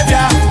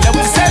behavior. Let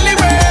me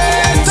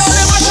celebrate, so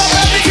they mash up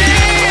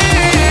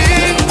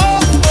everything. Oh,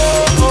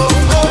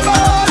 oh, oh, oh,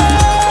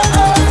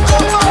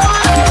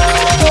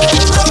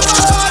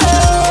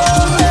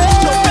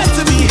 oh, no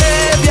festive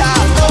behavior.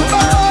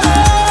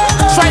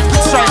 Strike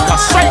it, striker,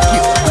 strike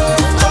it.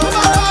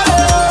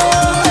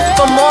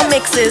 For more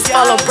mixes,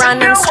 follow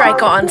Brandon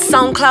Stryker on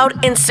SoundCloud,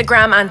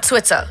 Instagram, and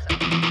Twitter.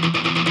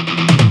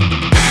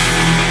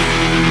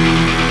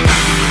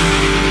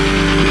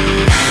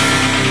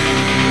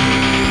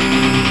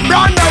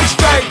 Brandon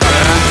Stryker.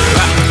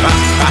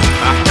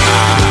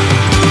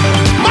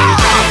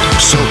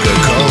 Soca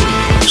code.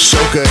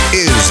 Soca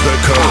is the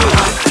code.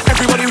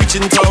 Everybody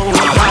reaching town.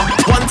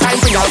 One time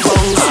bring out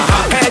guns.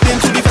 Head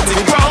into the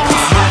betting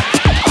grounds.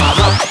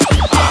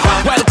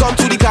 Welcome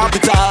to the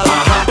capital,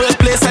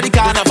 birthplace of the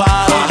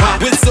carnival,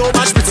 with so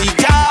much pretty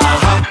girl.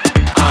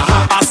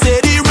 I say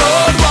the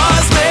road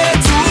was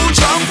made to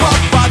jump up.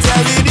 I'm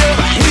telling you,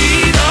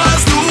 we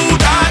just do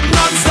that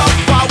non-stop.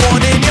 I'm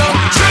warning you.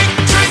 Drink,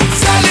 drink,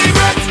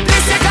 celebrate.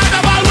 This year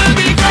carnival will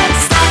be great.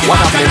 Start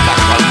What a big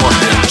carnival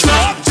Monday.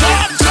 Jump,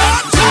 jump,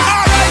 jump, jump.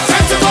 Alright,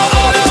 time to go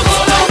all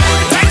over.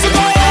 Time to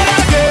go all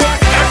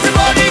again.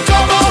 Everybody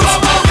come on,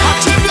 come on. A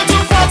tribute to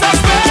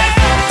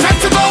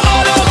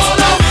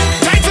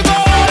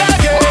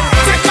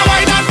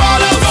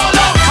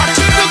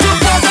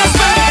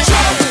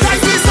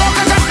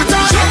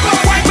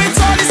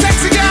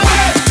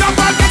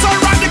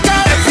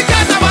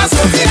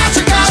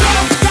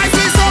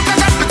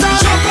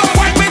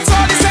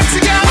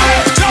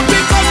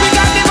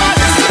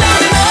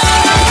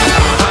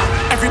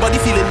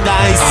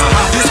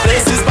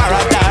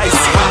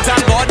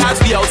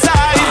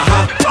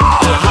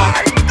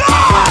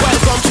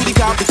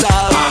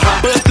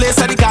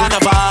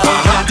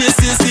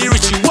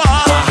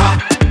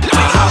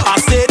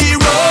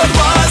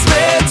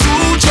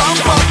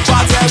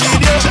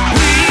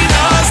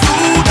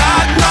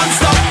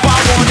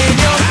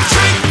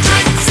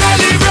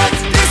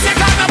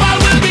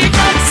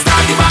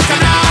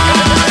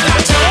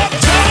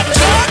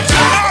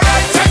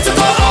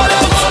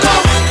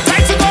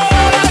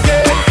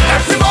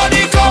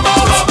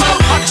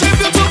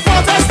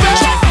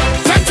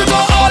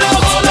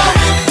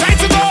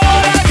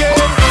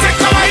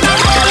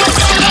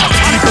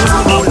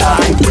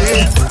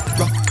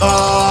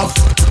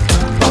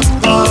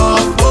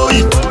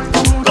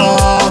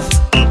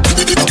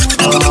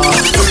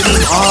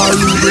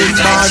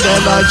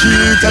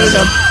energy, tell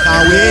them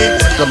away.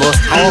 The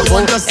most powerful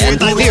and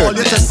spirit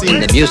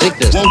in the music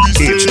business.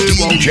 It's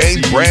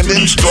DJ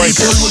Brandon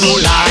Stryker.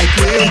 Like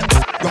it,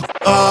 rock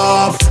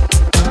off,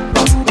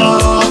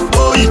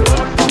 boy,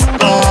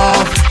 rock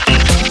off,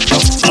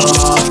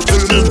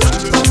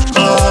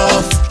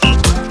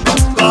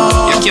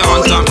 You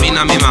can't talk me in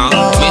my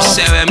mouth. Me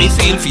say where me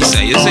feel fi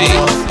say, you see.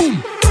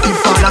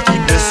 If I not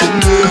keep blessing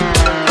me,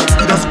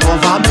 he just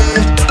cover me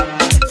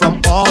from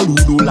all who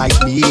do like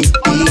me.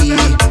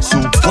 So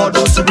for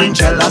those who bring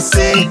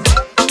jealousy,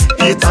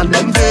 hate and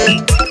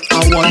envy,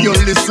 I want you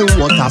listen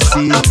what I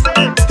say.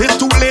 It's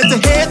too late to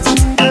hate,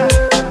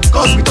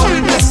 cause we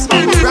don't bless.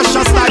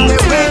 Precious like they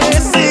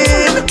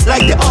wasting,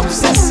 like they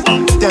obsessed.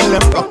 Tell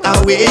them rock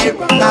away,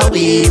 rock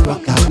away,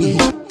 rock away.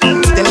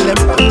 Tell them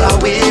rock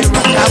away,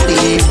 rock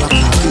away, rock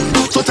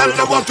away. So tell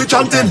them what we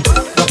chanting.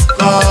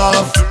 Rock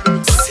off,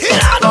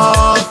 rock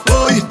off,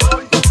 boy.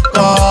 Rock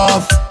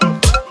off,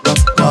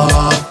 rock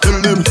off. Tell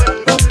them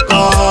rock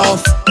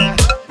off,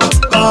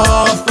 rock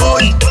off,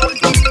 boy.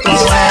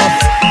 Rock off.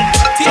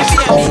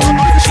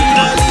 She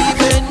not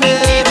leaving me,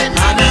 and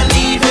I'm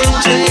leaving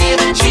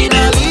Jay. She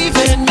not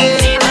leaving me,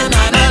 and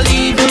I'm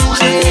leaving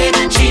Jay.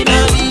 She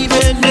not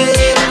leaving me,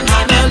 and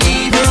I'm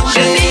leaving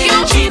Jay.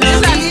 She not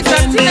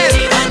leaving me,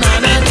 and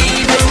I'm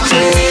leaving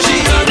Jay. She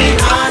only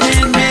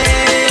haunting me.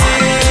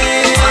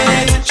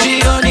 She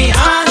only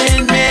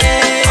haunting me.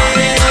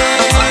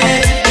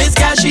 This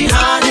girl she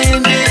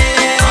haunting me.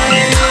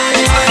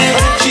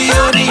 She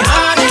only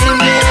haunting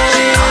me.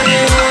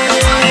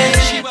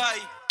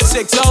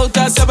 6 out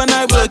of 7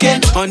 I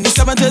working. On the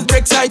 7th is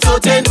bricks I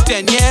toting.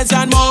 10 years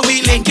and more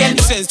we linking.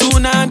 Since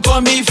 2-9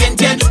 call me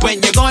vinting.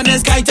 When you gone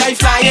is kite I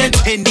flying.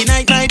 In the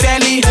night my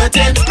belly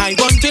hurting. I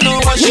want to know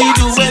what she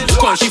doing.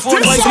 Cause she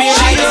phone voice me.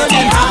 She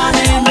only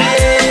haunting me.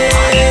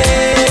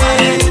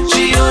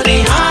 She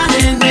only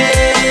haunting me.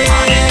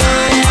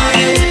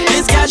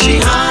 This girl she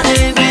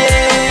haunting me.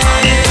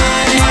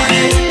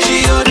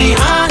 She only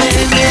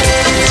haunting me.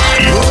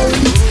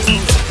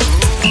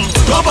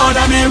 Don't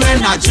bother me when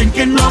I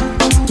drinking rum.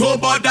 Don't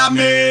bother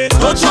me.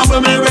 Don't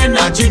trouble me when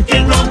I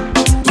drinking rum.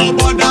 Don't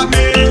bother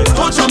me.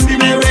 Don't trouble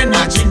me when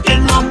I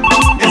drinking rum.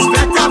 It's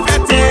better,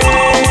 better.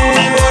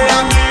 Don't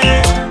bother me.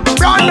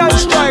 Brandon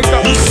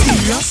Stryker. You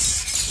serious?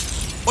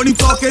 Only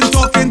talking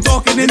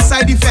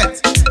inside the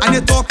fet. And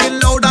you're talking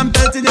loud and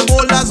belting your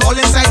boulders all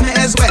inside my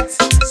air's wet.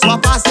 So I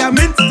pass your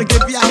mint to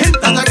give you a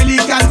hint that I really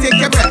can't take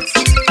your breath.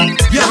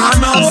 Your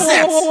hand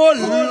upset.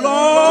 Don't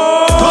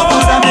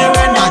bother me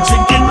when I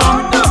drinking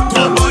rum.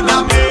 Don't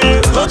bother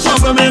me. Don't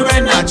trouble me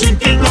when I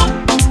drinking rum.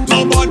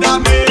 Don't bother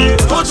me.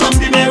 Don't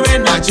trouble me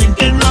when I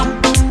drinking rum.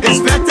 It's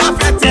better,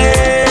 better.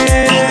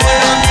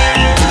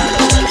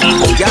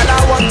 Girl,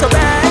 I want to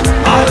beg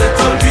A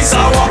little piece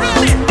of walk.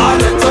 A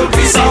little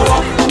piece of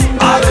walk.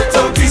 A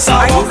little piece of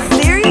walk.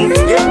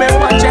 Give me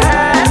what you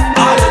have.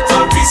 A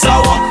little piece of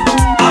walk.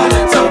 A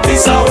little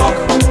piece of walk.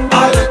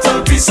 A little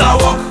piece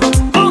of walk.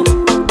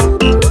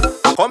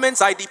 I come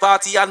inside the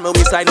party and my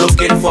waistline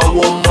looking for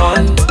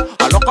woman.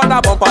 I look on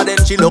the bumper, then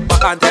she look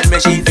back and tell me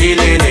she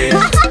feeling it.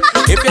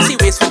 If you see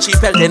waist when she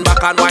pelting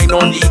back and wine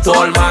on the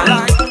tall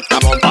man, the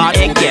bumper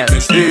don't make me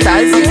sleep.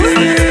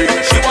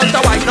 She want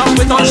to wine up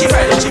with all she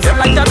friend. She feel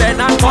like the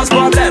men and cause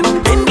problem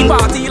in the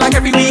party like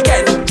every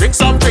weekend. Drink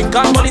some drink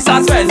and money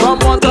start spend from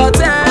 1 to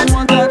 10.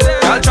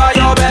 Girl, try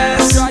your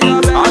best. I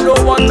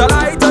don't want to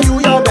lie to you,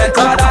 you're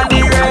better than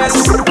the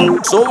rest.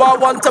 So I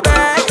want to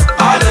beg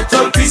A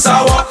little piece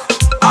of walk.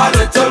 A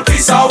little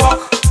piece of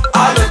walk.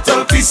 A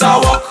little piece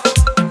of walk.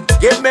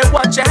 give me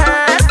what you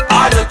have.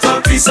 A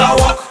little piece of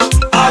walk.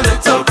 A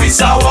little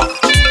piece of walk.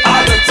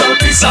 A little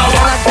piece of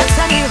walk.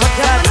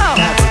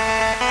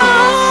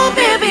 Oh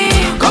baby,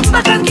 come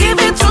back and give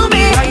it to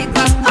me.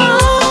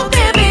 Oh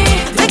baby,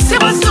 let's see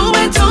what's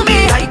doing to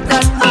me.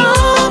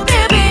 Oh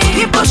baby,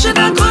 keep pushing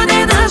that good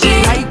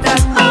energy.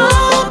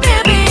 Oh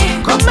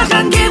baby, come back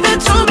and give it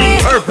to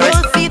me.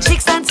 Roll the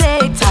cheeks and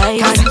take time.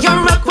 Can you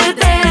rock with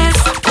this?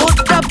 Put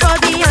the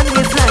body on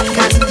this line.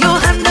 Can you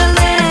handle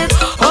it?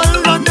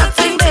 Hold on,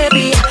 nothing,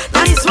 baby.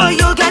 That is what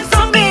you get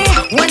from me.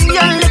 When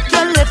you lick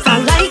your lips, I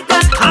like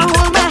that. I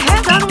hold my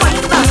head and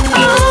wind back.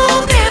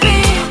 Oh baby,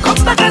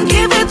 come back and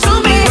give it to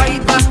me.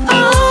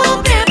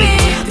 Oh baby,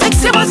 let's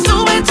see what's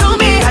doing to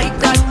me.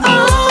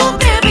 Oh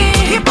baby,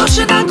 keep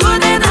pushing that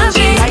good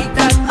energy.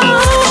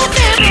 Oh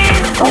baby.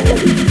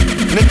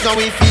 Look how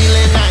we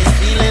feeling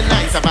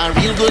nice, have a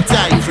real good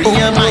time. Free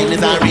your mind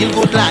is a real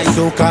good life.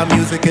 Soca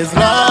music is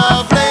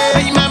lovely.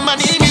 Remember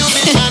the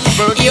musicians,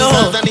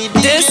 producers and the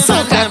This DJs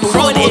and soca them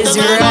crowd is promoters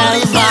and all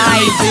real the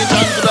vibe.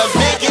 musicians. Just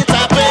make it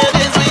happen.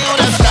 It's we who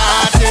done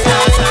started.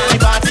 The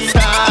party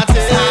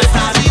started.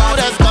 We who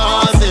done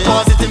caused it.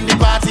 Cause it in the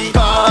party.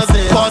 Cause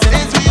it.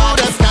 It's we who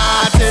done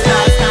started.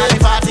 The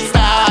party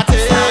started.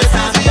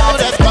 It's we who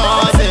done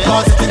caused it.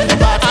 Cause it in the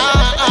party.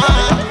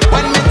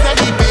 When me tell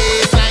the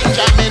bassline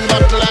jamming,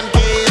 bottle and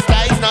case,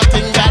 nice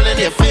nothing gal in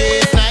your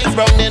face. Nice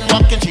brown and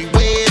walking she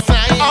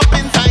waistline. Up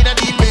inside of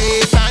the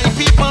bassline,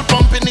 people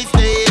pumping the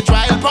stage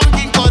while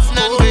pumping cousin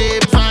and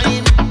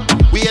grapevine.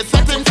 We a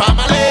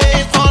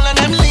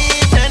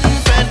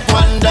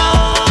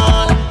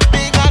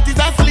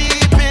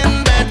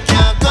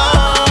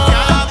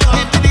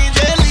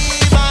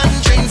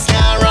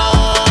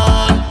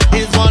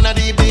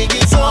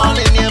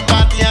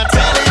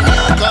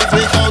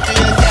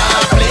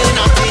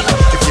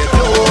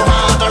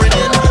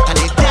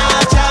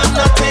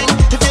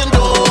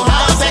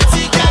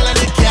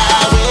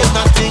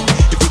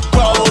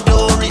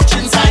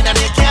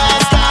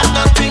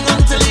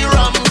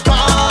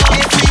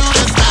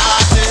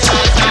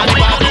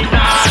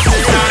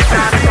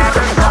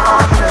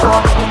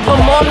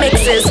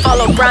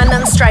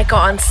Striker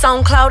on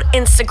SoundCloud,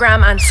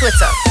 Instagram, and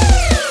Twitter.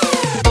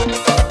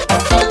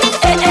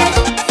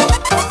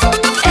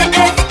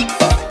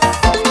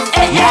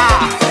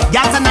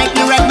 Yeah, tonight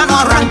you red man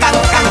or rang kang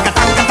kang kang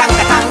kang kang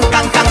kang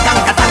kang kang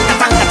kang kang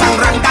kang kang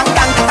rang kang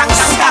kang kang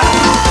kang.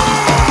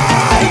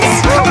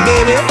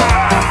 Baby,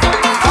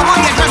 come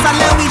on, get dressed and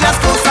let me just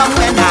go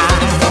somewhere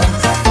nice.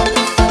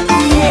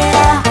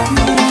 Yeah.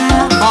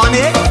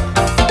 Honey,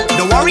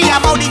 don't worry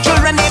about the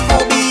children, they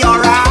gon' be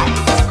alright.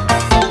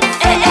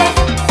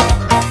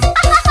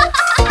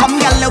 Come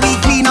girl, let we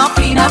clean up,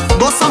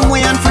 go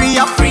somewhere and free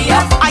up.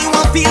 I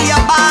want feel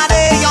your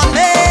body, your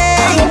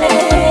name.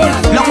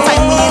 Long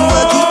time we ain't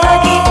working,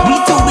 we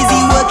too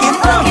busy working.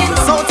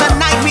 So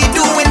tonight we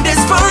doing this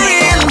for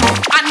real,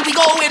 and we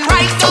going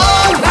right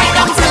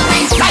down till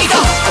we light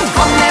up.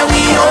 Come let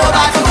we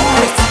overdo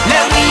it,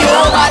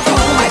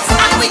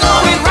 and we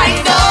going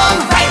right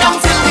down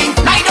till we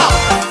light up.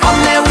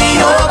 Come let we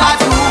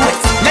overdo it,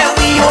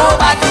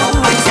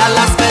 Y'all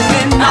are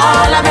spending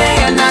all of my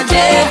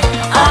energy,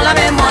 all of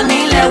my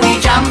money, let we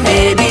jam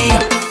baby,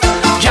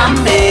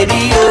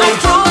 oh. I'm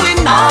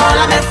throwing all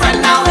of my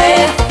friends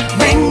away.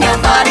 Bring your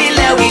body,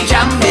 let we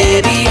jam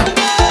baby, oh.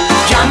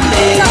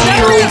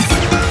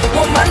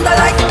 Woman that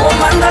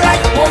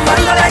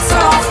like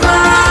soft man.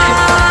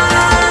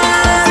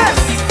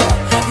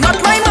 Not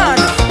my man.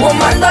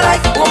 Woman that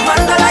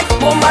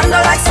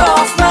like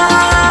soft man.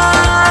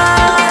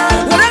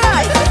 What I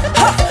like?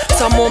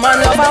 Some woman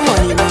love a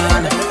money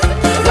man,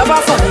 love a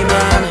funny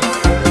man,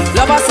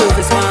 love a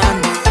service man.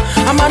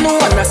 A man who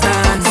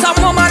understand. Some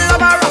woman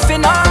love a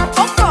roughing up,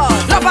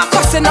 love a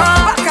cussing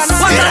up.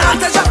 Want a lot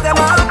to drop them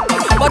up,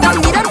 but don't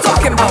need them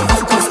talking about.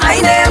 Cause I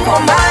am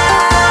woman.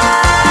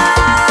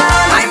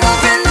 I'm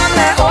moving on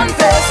my own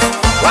pace,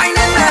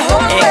 whining my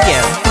own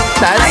pace.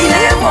 I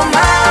am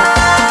woman.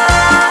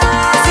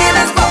 See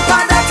this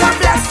bumper that I'm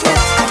blessed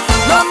with.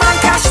 No man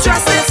can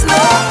stress it, no.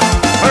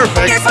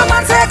 Perfect. If a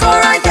man say go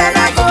right, then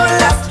I go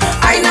left.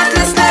 I not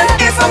listening.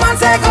 If a man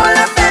say go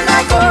left, then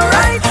I go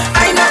right.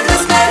 I not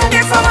listening.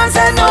 If a man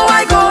say no,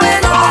 I go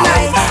in all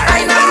night.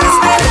 I not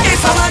listening.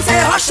 If a man say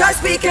hush, I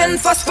speaking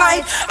for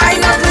spite. I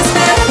not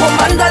listening.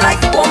 Woman that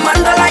like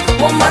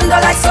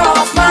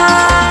soft man.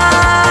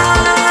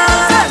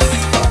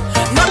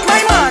 Not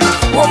my man.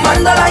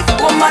 Woman that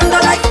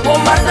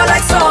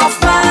like soft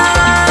man.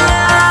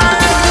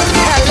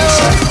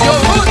 Yo,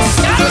 roots,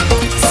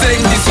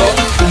 sing this up.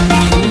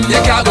 You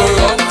can't go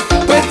wrong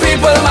with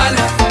people, man.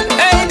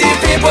 Hey, the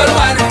people,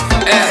 man.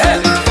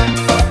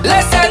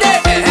 Let's say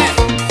it.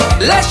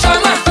 Let's show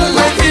man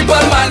with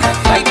people, man.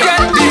 I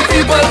get the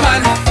people,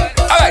 man.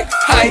 Alright,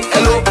 hi,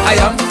 hello, I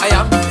am.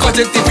 Cut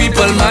it, the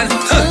people, man.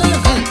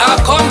 I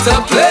come to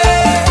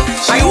play.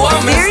 She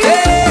want me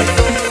stay.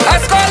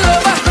 Let's call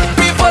over.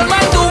 People,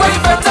 man, do it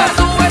better.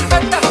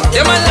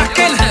 Yeah, man,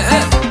 lacking.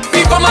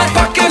 People, man,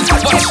 packing.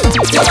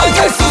 Yeah, man,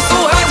 get so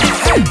hard.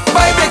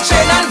 Buy big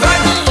chain and van.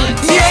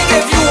 He ain't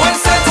give you 1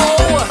 cent.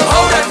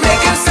 How that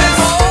making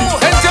sense?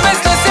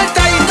 Intimates don't sit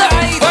tight.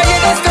 Why you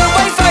don't still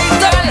buy fight?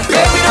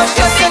 Baby, don't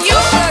just sing you.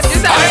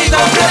 I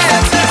don't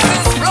bless.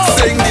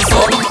 Sing this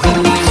up.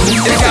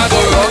 You can't go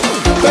wrong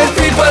with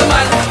people,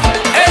 man.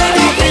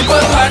 Any people,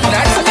 man,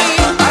 that's me.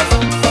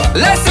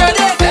 Let's hear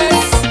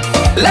this.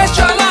 Let's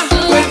drama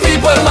with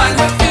people, man.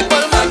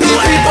 The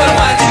people,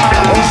 man.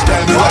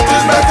 What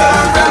is better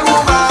than real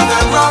woman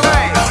and rum?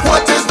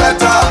 What is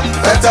better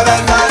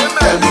than that?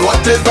 Tell me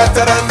what is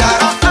better than that?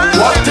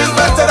 What is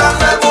better than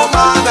real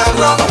woman and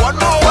rum?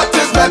 What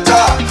is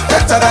better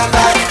than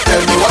that?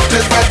 Tell me what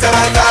is better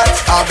than that?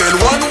 I've been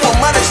one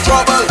woman is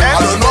trouble. I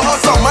don't know how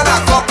some man a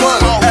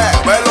couple.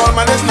 Well, all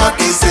man is not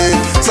easy.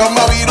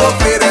 Somebody don't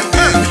play them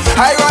thing.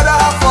 I rather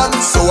have fun,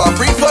 so I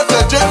prefer to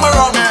drink my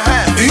rum.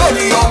 The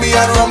only me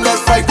and rum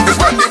let's fight. It's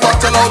when they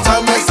bottle out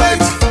of my sight.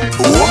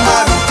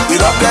 Woman,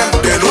 we love them.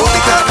 They know we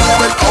can't do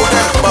without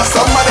them. But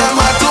some of them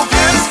are too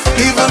pleased,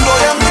 even though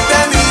you meet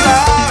them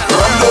either.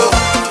 Rum though,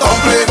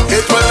 complain,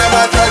 it will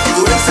never drive you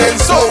insane.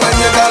 So when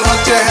you girl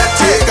hot your head,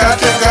 take a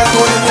drink and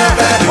go in your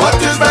bed. What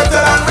is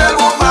better than real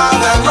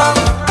woman and rum?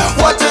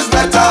 What is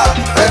better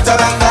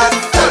than that?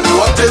 Tell me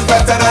what is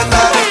better than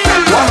that?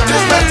 What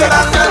is better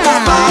than real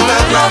woman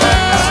and rum?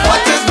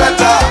 What is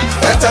better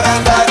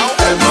than that?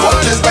 Tell me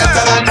what is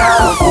better than that?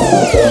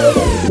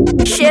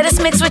 Share this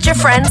mix with your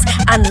friends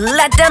and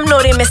let them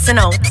know they're missing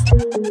out.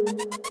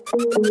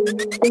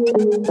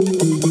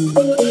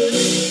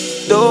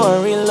 Don't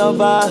worry,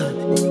 lover.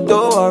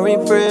 Don't worry,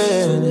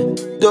 friend.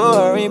 Don't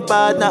worry,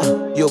 partner.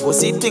 You go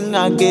see thing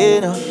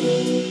again.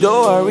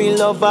 Don't worry,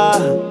 lover.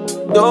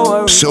 Don't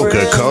worry,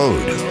 Soca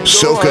Code.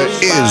 Soca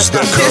is the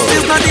This is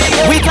code. not the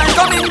end. We can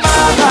come in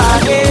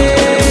back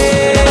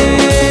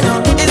again.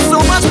 It's so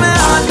much my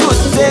heart to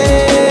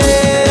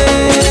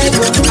take.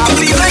 I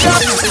feel like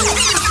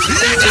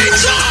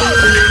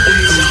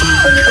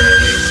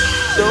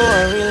don't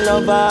worry,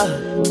 lover.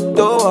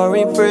 Don't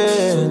worry,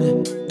 friend.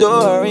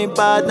 Don't worry,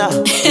 partner.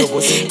 You go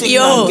see thing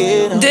Yo,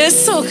 again. this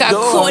Soca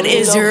Don't Code worry,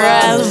 is lover.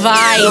 real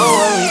vibe. Don't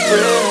worry,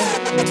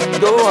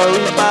 friend. Don't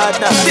worry,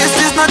 partner. This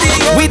is not the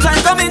end. We can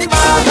come in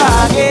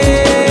back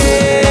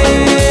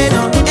again.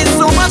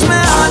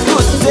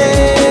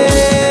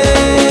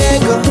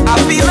 take. I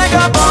feel like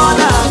I'm born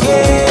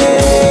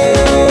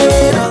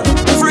again.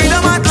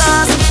 Freedom at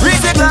last,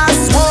 raise a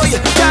glass. Oh, you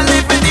can't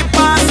live in the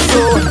past. So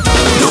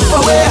look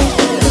for where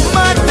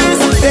madness,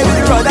 baby,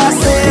 the road I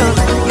sail.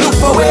 Look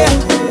for where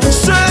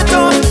shirt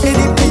on in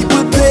the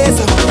people place.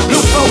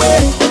 Look for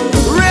where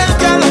real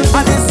girl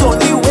and it's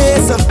only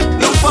ways.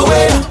 Look for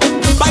where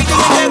by the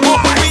way they go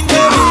between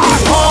them.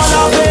 Hall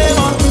of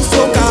Fame,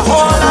 soca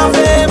Hall of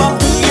Fame,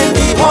 in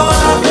the Hall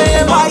of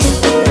Fame.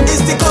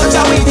 It's the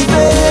culture we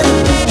defend.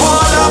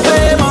 Hall of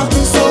Fame,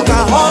 soca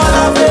Hall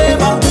of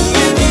Fame,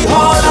 in the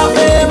Hall of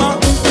Fame.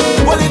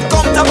 When it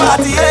comes to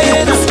party,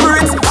 the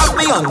spirits have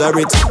me under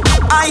it.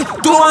 I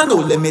don't want no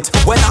limit.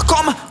 When I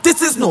come,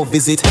 this is no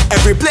visit.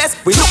 Every place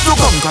we look to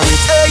conquer it.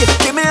 Hey,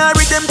 give me a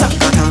rhythm,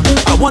 ta-ta-ta.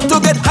 I want to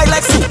get high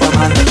like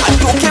Superman. I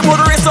don't care what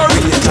race or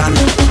religion.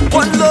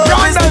 One love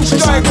is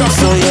striker.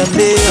 So you're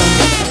there.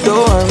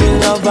 Don't worry,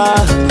 lover.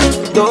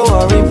 Don't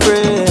worry,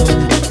 friend.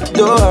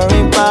 Don't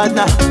worry,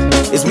 partner.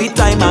 It's me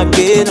time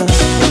again.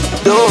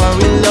 Don't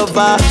worry,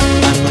 lover.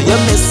 I know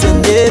you're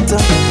missing it.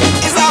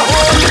 It's a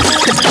whole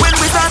when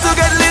we start to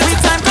get lit, we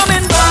time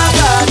coming back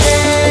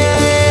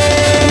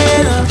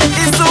again.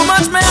 It's so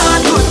much my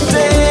heart could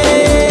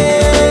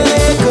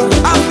take.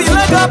 I feel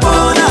like I'm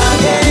born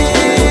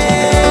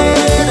again.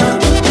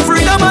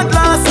 Freedom at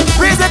last,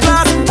 raise a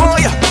glass. Oh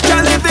yeah,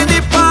 can't live in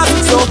the past.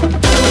 So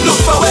look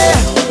for where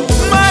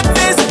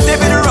madness,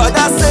 David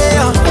Rudder say.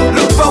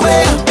 Look for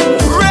where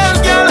real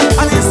girl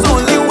and it's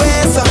only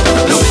ways.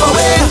 Look for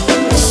where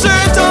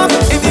shirt off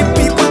in the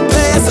people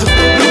place.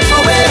 Look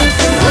for where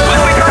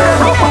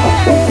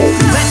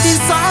when the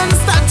sun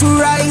start to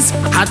rise,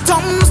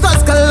 atoms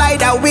does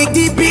collide. I wake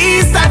the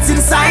beast that's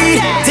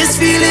inside. This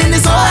feeling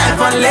is all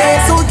heavenly.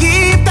 So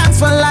give thanks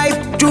for life.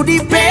 Through the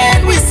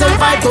pain we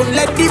survive. Don't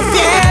let the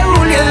fear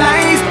rule your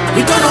life.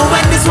 We don't know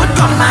when this would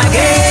come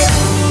again.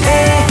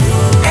 Hey,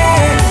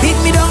 hey, beat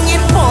me down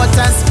in Port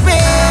and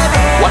Spain.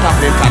 What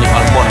happened in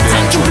Carnival Monday?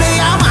 Time to play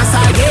a mass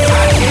again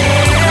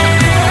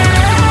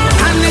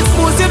and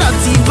expose your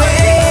dirty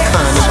way.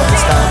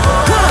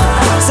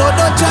 So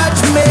don't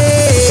judge me,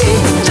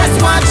 just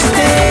watch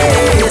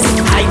this.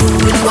 I do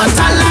it what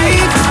I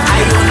like.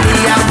 I only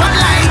have one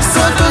life, so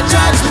don't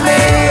judge me.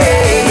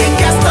 We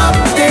can't stop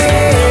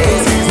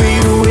this. We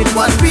do it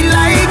what we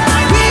like.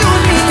 We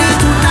only need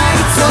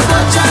tonight, so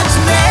don't judge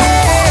me.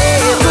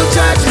 Don't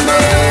judge me.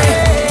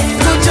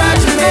 Don't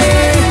judge me.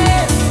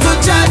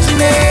 Don't judge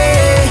me.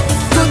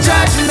 Don't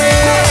judge me.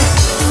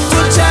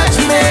 Don't judge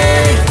me.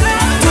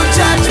 Don't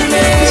judge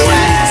me.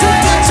 So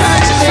don't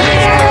judge me.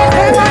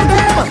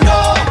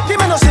 Give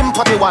me no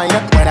sympathy wine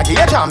when I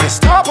get a jam,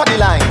 stop at the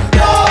line.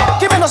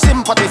 Give me no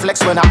sympathy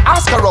flex when I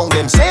ask around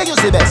them, say you's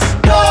the best.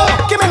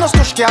 Give me no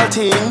stush girl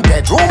thing,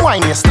 bedroom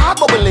wine, you start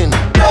bubbling.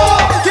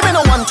 Give me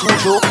no 1, 2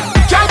 joke,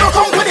 girl go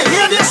come with it,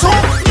 hear this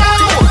song.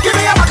 Give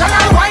me a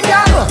bacchanal wine,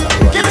 girl.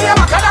 Give me a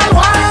bacchanal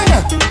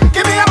wine.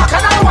 Give me a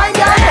bacchanal wine,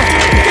 girl.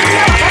 Give me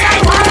a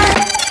bacchanal wine.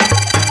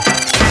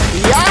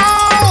 Yo,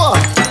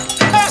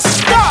 let's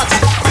start.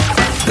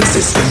 The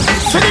system.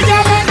 To the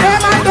girl and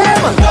them and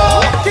them.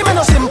 Give me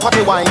no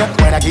sympathy wine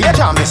when I get a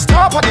jam,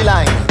 stop at the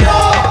line.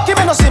 Give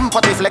me no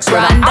sympathy flex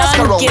when I ask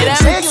around them,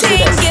 say you's the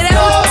best.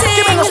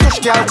 Give me no stush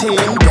girl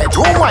thing,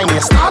 bedroom wine, you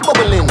start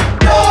bubbling.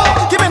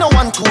 Give me no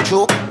 1, 2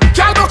 joke,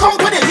 girl go come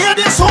with it, hear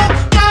this hook.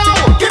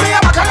 Give me a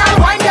bacchanal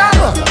wine,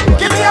 girl.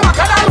 Give me a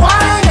bacchanal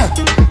wine.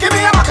 Give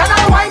me a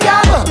bacchanal wine,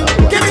 girl.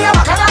 Give me a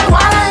bacchanal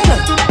wine.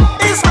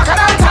 It's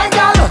bacchanal time,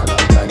 girl.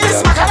 It's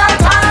bacchanal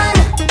time.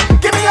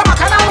 Give me a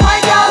bacchanal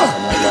wine, girl.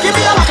 Give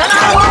me a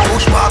bacchanal wine.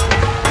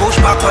 Push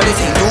back on the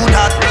thing, do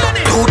that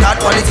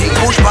on the thing,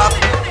 push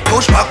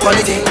back on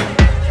the thing.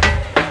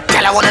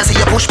 Girl, I wanna see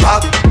you push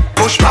back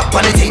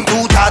on the thing,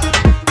 do that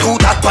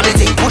on the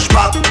thing, push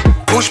back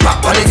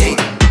on the thing.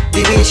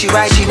 The way she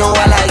ride, she know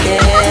I like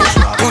it.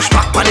 Push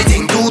back on the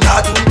thing, do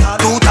that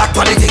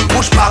on the thing,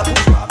 push back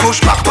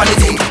on the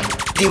thing.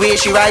 The way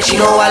she ride, she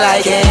know I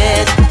like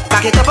it.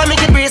 Back it up and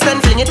make it brace and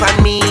fling it on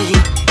me,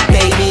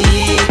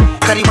 baby.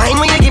 Cause the wine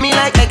when you give me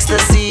like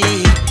ecstasy,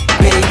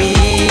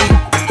 baby.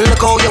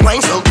 Look how you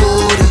wine so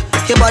good.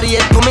 Your body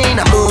it put me in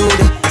a mood.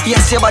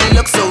 Yes, your body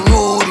looks so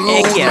rude.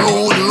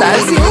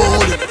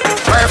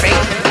 Perfect.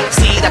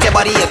 See that your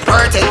body is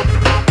perfect.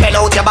 Bend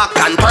out your back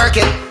and perk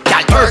it.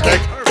 Y'all twerk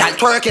it.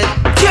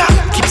 Yeah.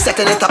 Keep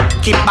setting it up,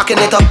 keep backing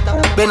it up.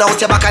 Bend out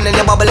your back and then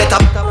you bubble it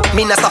up.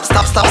 Me nah stop,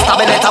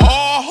 stabbing it up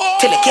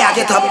till it can't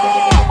get up.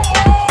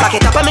 Back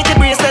it up and make it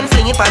brace and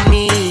fling it on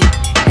me,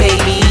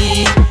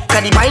 baby.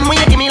 Cause the wine when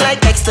you give me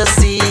like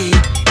ecstasy,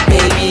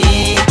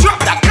 baby. Drop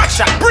that, catch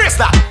that, brace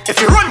that. If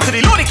you run to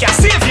the load, it can't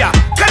save ya.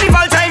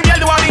 Carnival time, girl,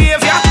 do a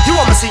behavior. You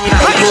want me singing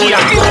high key.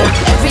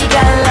 Every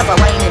girl have a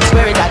wine and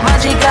spirit that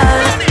magical.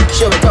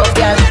 Show it off,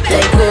 girl.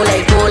 Let go,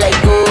 let go, let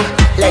go.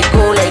 Let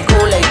go, let go,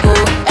 let go.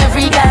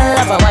 Every girl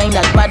have a wine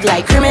that bad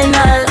like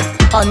criminal.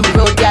 On the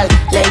road, girl.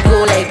 Let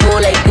go, let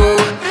go, let go.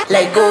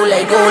 Let go,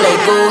 let go, let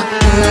go.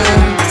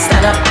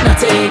 Stand up.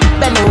 nothing.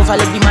 Bend over,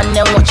 let the man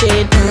them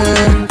watching.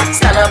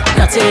 Stand up,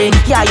 nothing.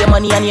 Yeah, your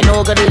money and you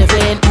know good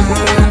living.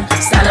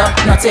 Stand up,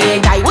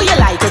 nothing. Guy, what you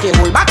like? Okay,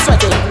 hold back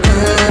sweating.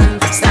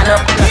 Stand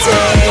up,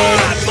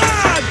 nothing.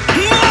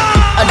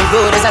 On the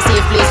road is a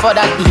safe place for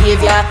that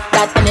behavior.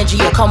 That energy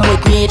you come with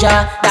major.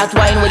 That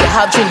wine where you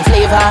have Trini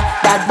flavor.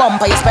 That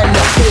bumper you spend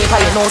up paper.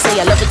 You know say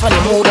you love it when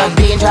you move on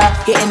danger.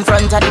 Get in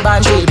front of the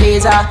band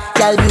trailblazer.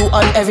 Tell you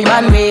on every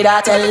man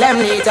radar. Tell them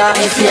later.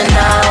 If you're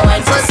now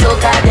wine for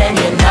soca then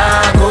you're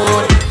not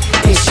good.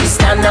 If she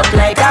stand up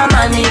like a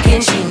mannequin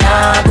she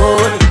not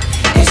good.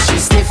 If she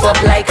stiff up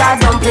like a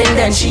dumpling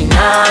then she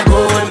not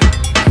good.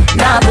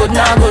 Not good,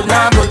 not good,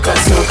 not good.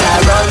 Cause soca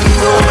run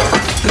good.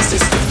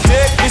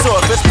 Take this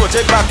office, put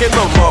it back in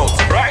my mouth.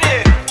 Right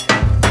here.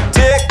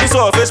 Take this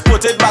office,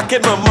 put it back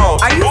in my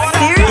mouth. Are you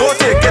serious? Don't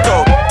take it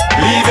out.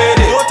 Leave it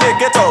in. Don't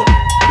take it out.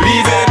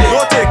 Leave it in.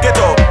 Don't take it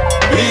out.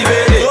 Leave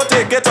it in. Don't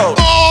take it out.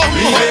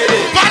 Leave it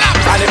in.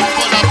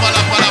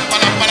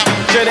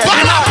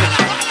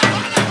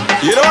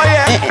 You know what,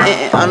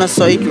 yeah? I'm a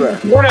psycho.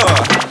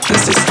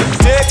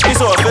 Take this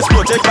office,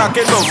 put it back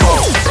in my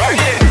mouth. Right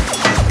here.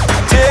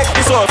 Take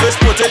this office,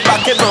 put it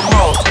back in my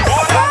mouth.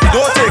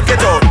 Don't take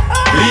it out.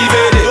 Leave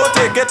it in. Don't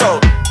take it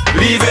out.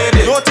 Leave it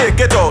in. Don't take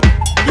it out.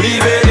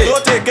 Leave it in.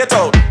 Don't take it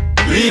out.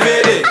 Leave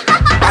it in.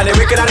 And they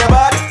wicked on your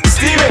bad,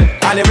 steal it.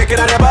 And they wicked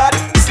on your bad,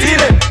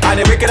 steal it. And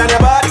they wicked on your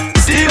bad,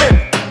 steal it.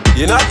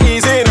 You're not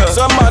easy, no.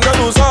 Some man go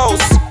lose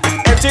house,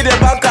 empty their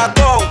bank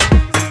account.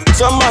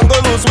 Some man go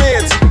lose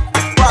weight,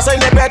 passing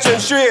their bedroom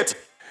straight.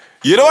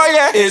 You know what,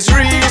 yeah? It's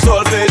real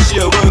fish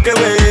you're working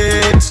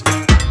with.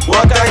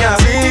 What kind of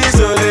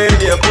seasoning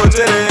you put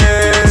in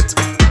it?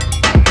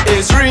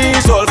 It's real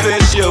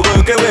fish you're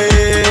working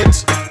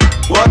with.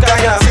 What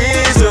kind of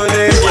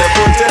seasoning you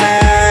put in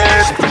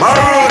it?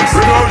 Maroon,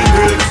 bring out the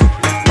pills,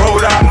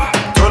 powder,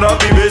 turn up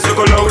the bass,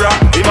 look louder.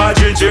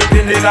 Imagine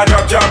chipping in a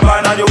drop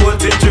pan and you whole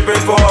thing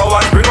chipping for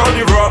hours. Bring out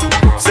the rum,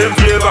 same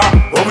flavor.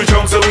 When we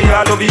jump so we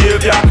have no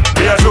behavior.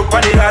 They are shook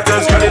on the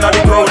haters, girl in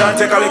the crowd and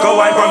take a little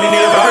wine from the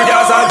neighbor. Every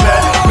dance and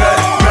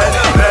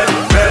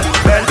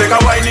bend, take a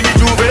wine in the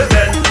juve.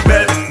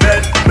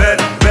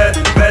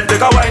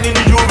 Take a wine in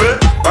the juve.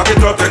 Back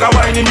it up, take a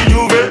wine in the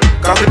juve.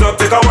 Cock it up,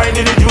 take a wine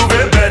in the juve.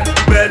 Bend.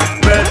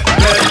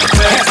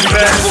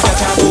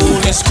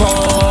 It's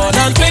corn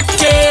and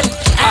picking.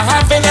 I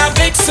having a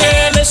big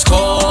sale. It's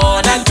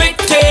corn and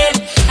picking.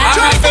 I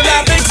having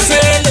a big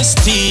sale. It's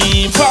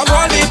steam from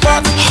all the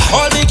pot.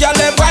 All the girl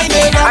them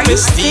whining up.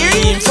 It's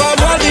steam from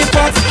all the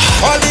pot.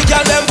 All the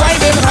girl them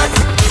whining hot.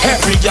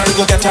 Every girl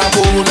go get a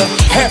bowl.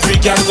 Every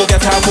girl go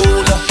get a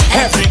bowl.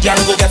 Every girl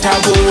go get a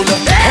bowl.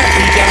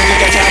 Every girl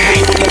go get a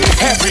bowl.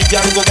 Every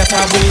girl go get a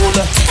bowl.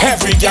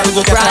 Every girl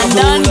go get a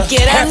bowl.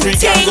 Every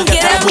girl go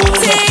get a bowl.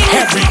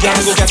 Every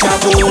girl go get a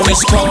bowl.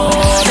 It's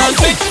corn and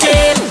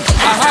picking.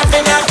 I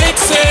having a big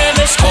sale.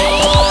 It's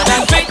corn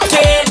and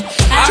picking.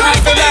 I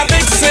having a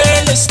big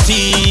sale. It's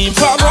steam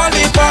from all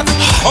the pot.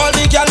 All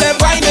the girl them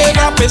whining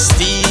up. It's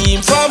steam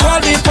from all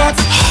the pot.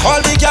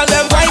 All the girl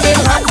them whining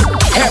hot.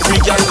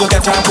 Every girl go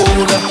get a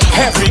bowl.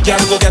 Every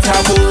girl go get a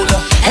bowl.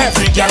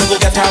 Every girl go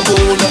get a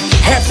bowl.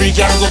 Every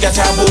girl go get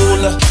a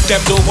bowl.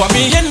 Them don't want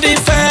me in the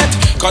fed,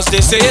 cause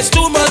they say it's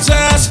too much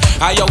ass.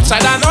 I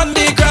outside and on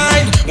the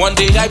grind. One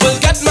day I will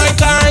get my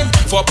time.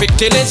 For pick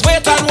till it's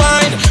wait and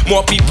wine.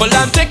 More people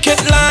than ticket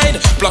line.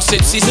 Plus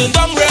it's seasoned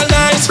on real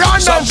nice.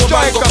 Some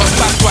woman go come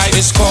back right.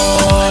 It's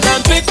corn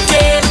and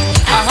picking.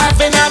 I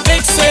having a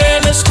big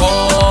sale. It's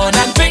corn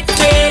and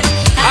picking.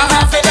 I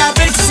having a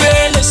big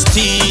sale. It's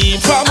steam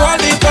from all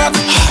the pot.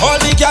 All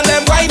the girl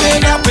them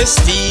whining up. It's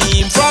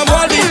steam from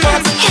all the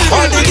pot.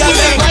 All the girl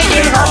them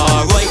whining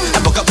up. Alright, I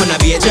woke up on a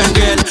Bajan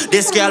girl.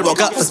 This girl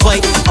woke up for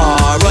spite.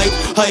 Alright,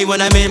 hey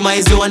when I'm in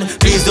my zone,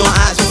 please don't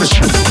ask me for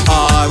shit.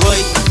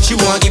 Alright, she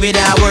want give me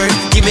that word,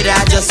 give me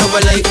that just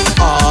over like.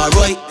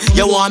 Alright,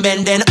 you want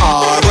bend then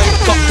alright.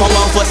 Fuck from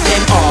one foot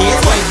then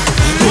alright.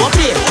 Don't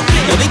play,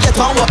 let me get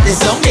on what this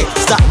song day.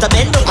 Stop the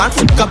bend up and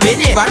fuck up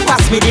in it. Run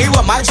past me there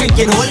with my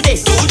drinking whole day.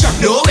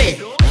 No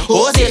way.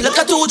 Jose, look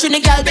at two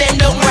Trini girl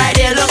bend down right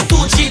there. Look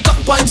 2-3 cup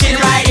punching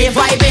right there.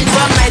 Vibing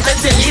from night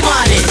until the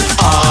morning.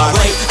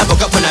 Alright, I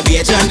woke up on a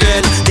Bajan girl.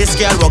 This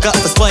girl woke up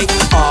for spite.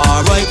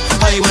 Alright,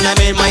 hey when I'm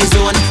in my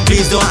zone,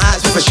 please don't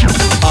ask me for shit.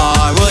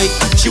 Alright,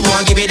 she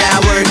want give me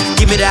that word,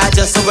 give me that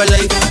just over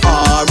like.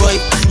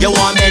 Alright, you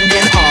want bend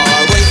then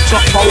alright.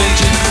 Drop my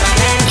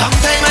long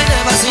time I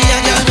never see a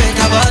girl make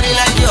a body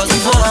like yours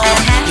before.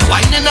 You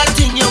whining that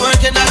thing, you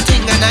working that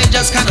thing, and I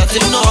just cannot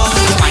ignore.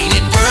 You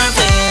whining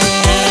perfect.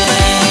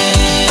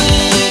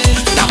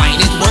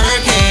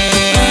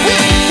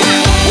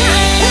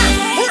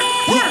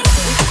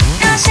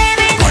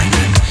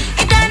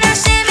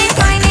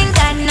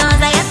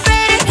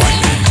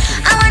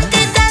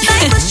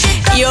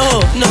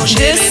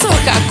 This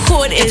soca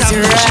code is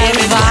real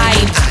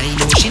vibe. I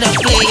know she not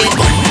playing,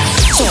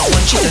 so I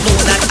want you to know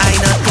that I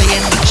not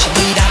playing. She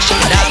need that, she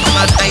need that,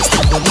 my advice,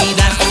 still don't need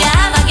that. If you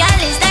have a girl,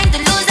 it's time to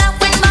lose that.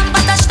 When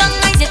bumper touch down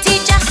like your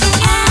teacher.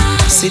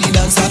 City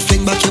dance,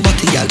 fling back your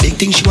body, y'all. Big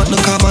thing she want no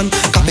common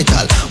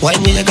capital.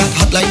 Wine when you got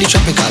hot like the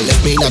tropical.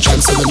 Left me in a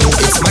trance, so me know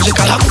it's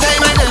magical. Long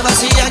time I never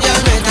see a girl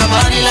with a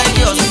body like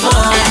yours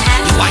before.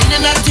 You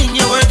whining that thing,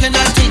 you working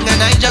that thing, and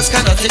I just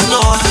cannot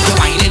ignore. You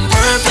whining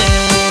perfect.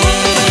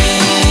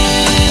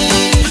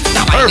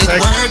 Now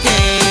whining working.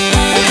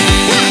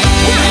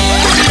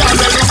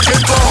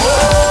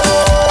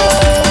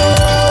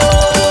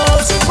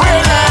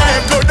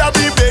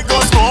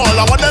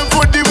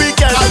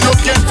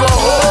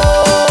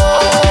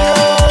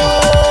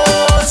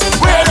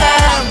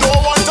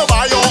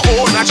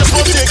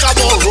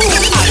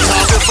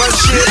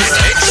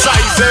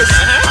 Sizes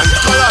and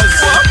colors.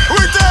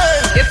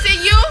 You see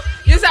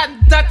you said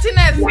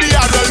dirtiness. We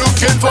are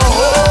looking for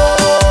hoes.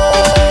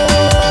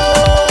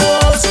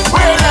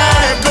 Where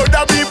them could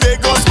that be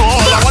big or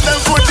small? I want them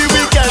for the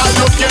weekend. I'm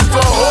looking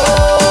for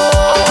hoes.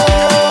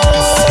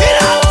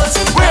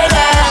 Where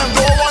them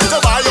don't want to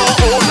buy your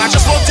own. I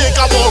just want to take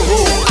a more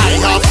room. I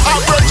have a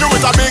brother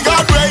with a bigger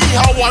gray.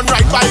 I one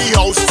right by the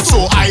house,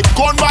 so I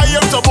gone by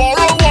him to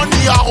borrow one.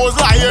 The hoes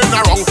lying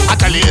around. I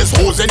tell you, it's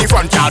hoes in the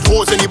front yard,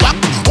 hoes in the back.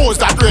 Pose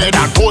that red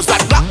and pose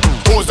that black.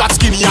 Pose that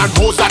skinny and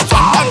pose that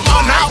fat.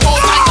 And now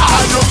pose like that.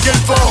 I'm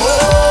looking for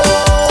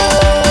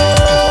hoes.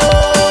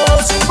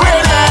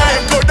 Where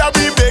them could that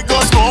be big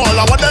or small?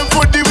 I want them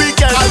for the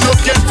weekend. I'm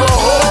looking for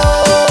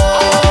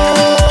hoes.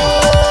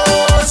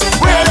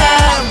 Where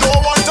them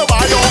don't want to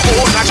buy your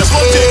own. I just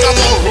want to take a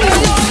more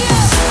room.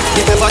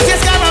 You ever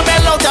taste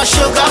caramel out of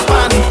sugar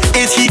pan?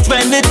 It's heat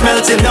when it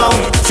melting down.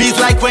 Feels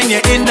like when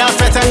you're in the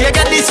fete and you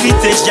get the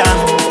sweetest jam.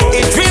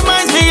 It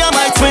reminds me of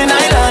my twin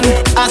island.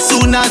 As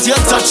soon as you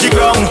touch the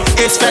ground,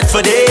 it's fed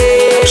for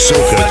days.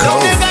 Soca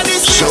Code.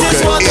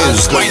 Soca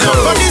is the code.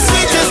 For the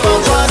sweetest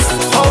bumpers,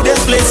 how this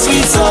place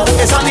sweets up.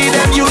 It's only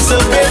them used to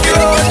baby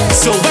road.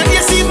 So when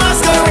you see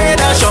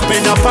masqueraders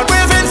jumping up and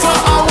raving for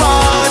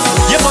hours,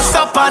 you must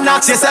stop and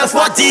ask yourself,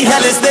 what the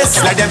hell is this?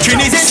 Like them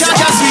Trinity's in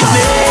charge of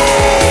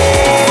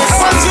sweetness.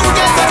 Once you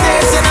get the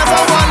taste, you never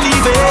want to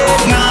leave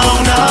it.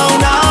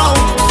 Now,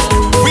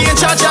 we in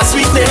charge of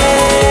sweetness.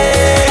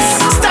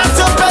 Start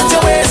to bend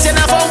your waist, you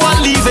never want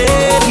to leave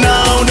it.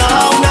 Now.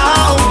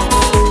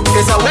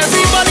 It's how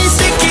everybody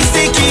sticky.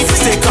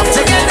 Stick up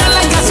together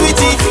like a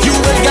sweetie. You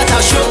will get a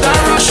sugar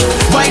rush.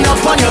 Wind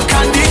up on your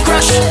Candy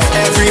Crush.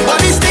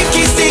 Everybody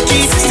sticky.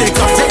 Stick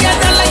up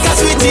together like a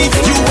sweetie.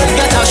 You will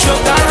get a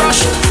sugar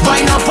rush.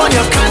 Wind up on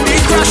your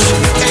Candy Crush.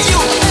 Hey, you.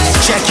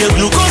 Check your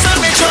glucose and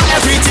make sure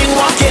everything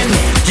walking.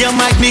 You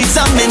might need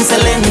some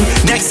insulin.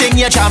 Next thing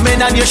you're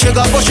jamming and your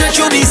sugar push it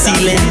through the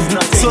ceiling.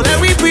 So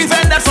let me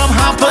prevent that from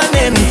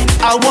happening.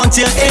 I want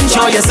you to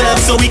enjoy yourself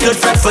so we could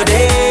fret for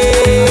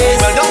days.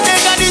 Well, don't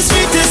take out the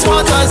sweetest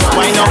waters.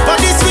 Wind up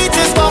on the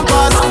sweetest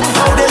bumpers.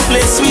 How this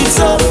place sweet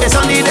so it's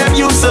only them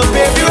used to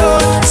baby road.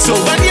 So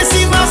when you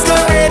see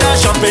masqueraders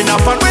jumping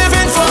up and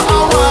raving for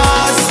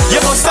hours, you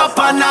must stop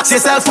and ask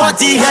yourself, what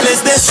the hell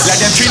is this? Let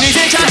them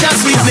Trinity charge of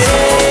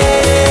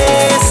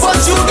sweetness.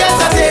 Once you get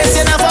the taste,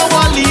 you never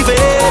want to leave it.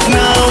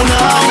 Now.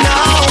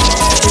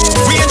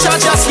 We in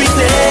charge of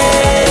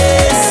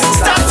sweetness.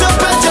 Start to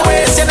bend your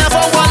waist, you never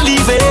want to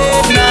leave it.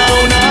 Now.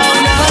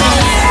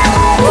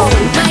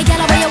 My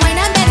girl, where you wine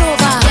and bend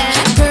over.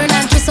 Turn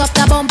and twist up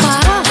the bumper.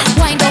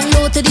 Wind down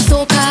low to the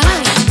soca.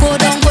 Go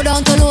down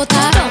to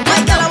Lota.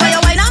 My girl, where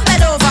you wine and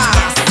bend over.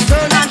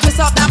 Turn and twist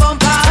up the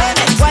bumper.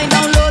 Wind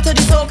down low to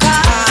the soca.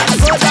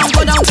 Go down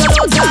to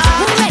Lota.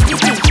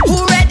 Who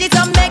ready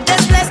to make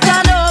this place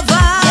turn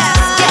over?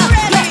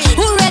 Yes,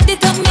 who ready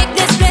to make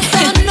this place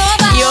turn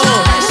over? Yo,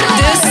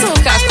 this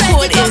soca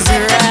code is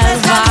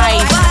relevant.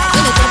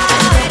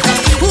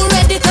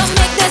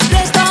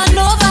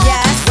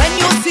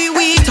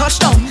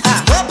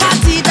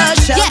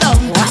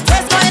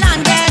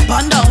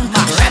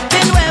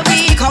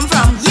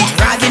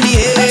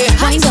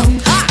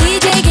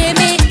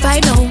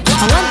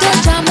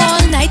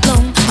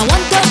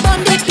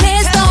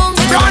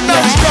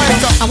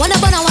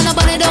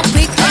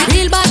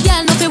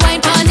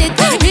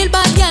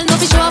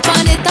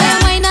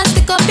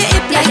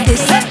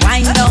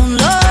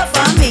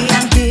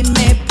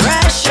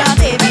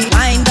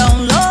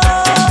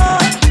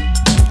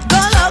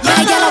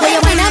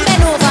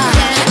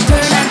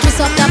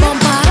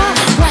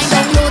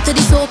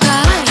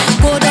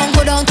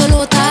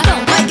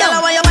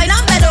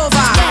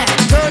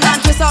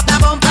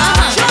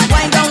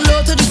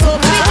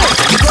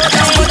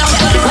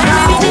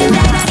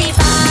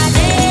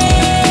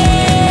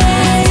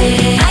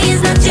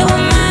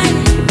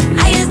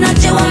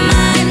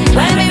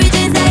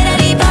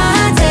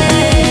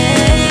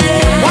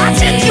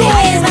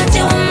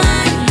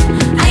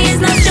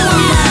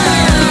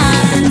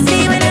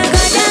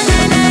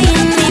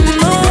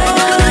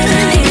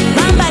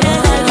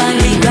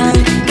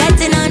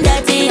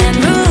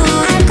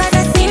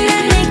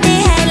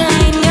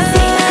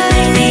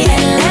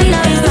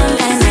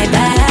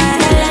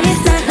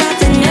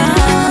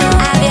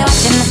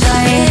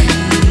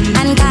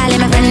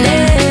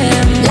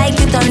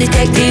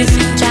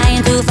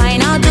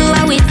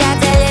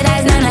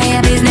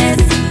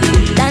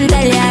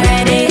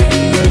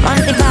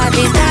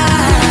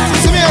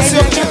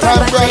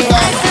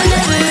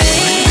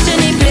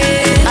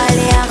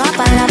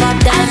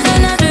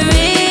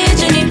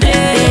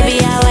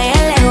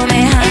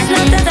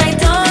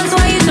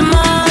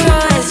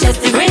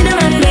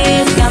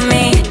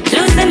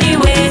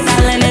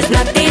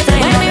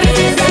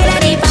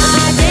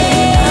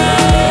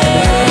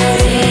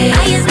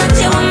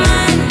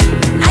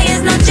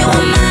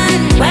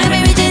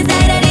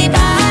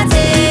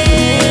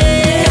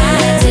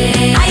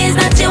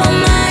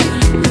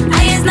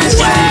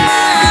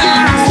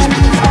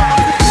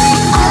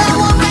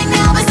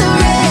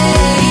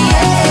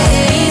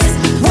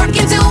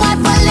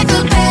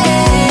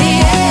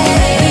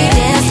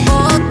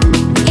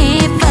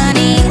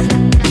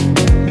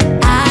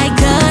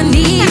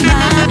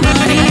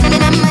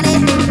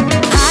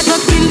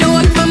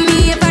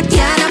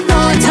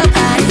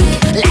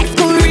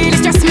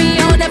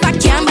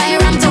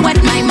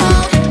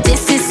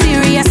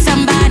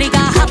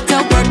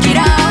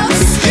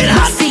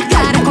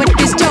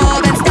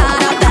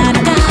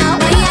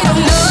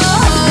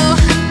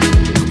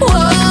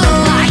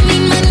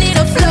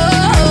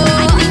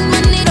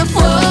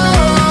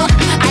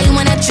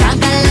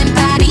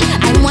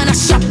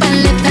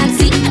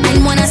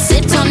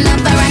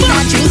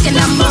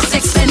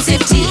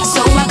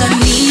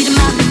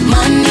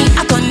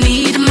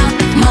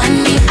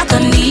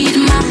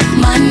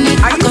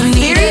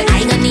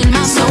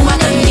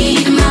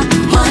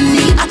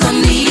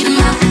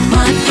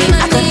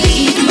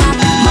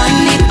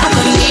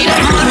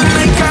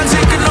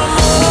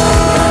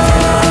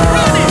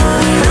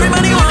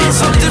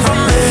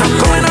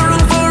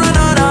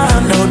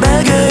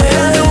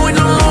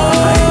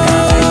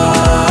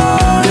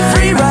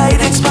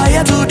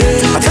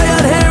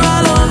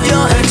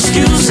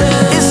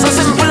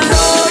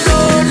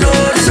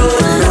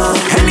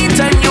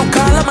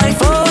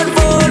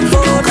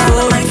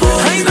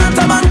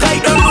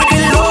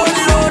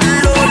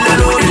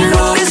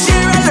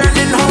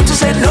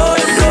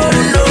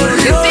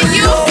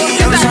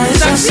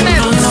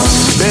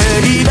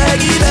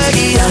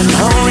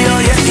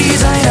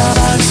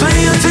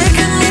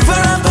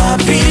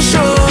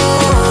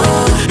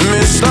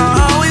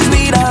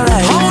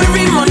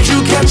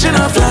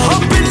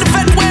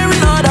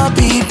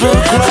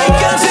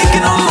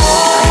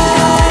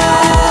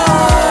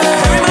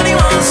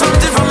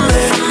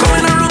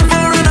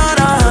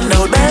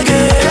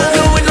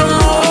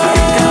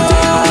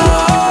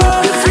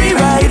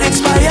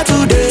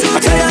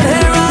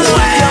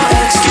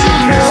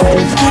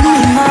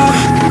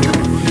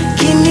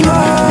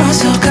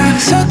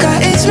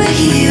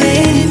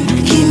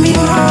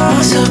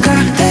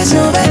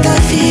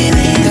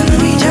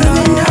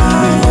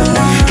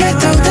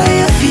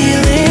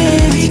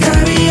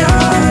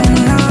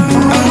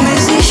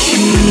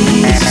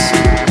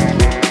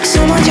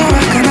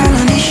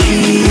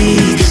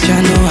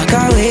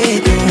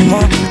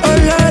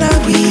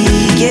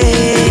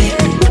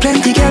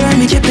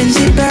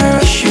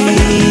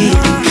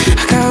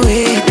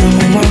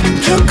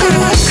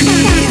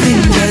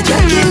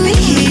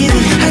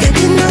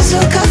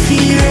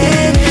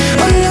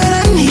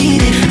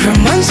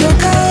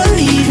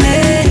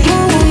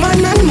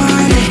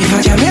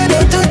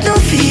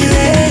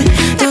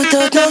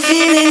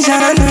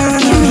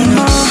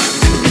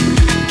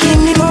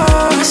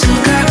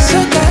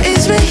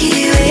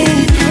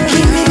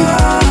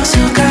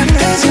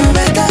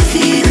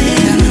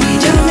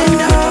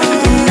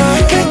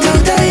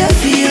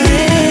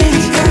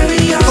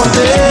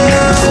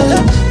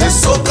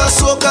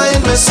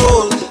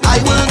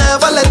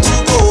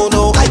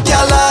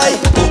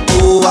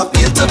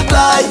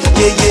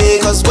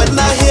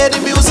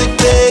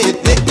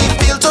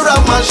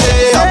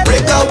 manger, a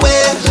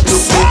breakaway.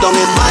 Look me down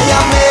in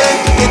Miami.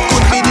 It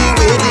could be the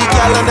way the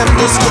gal and them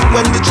just look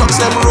when the trucks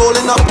them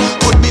rolling up.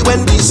 Could be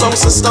when the sound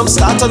system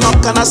start to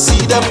knock and I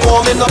see them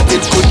warming up.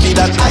 It could be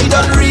that I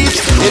done reach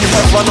in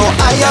heaven or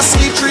I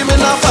asleep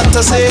dreaming a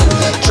fantasy,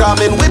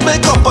 drumming with my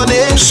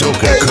company.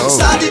 Soca Code.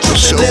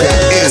 Soca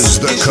is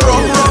the code.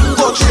 Rum,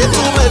 go straight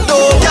to my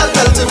door. Gal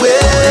belting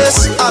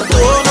waist. I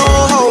don't know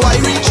how I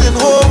reaching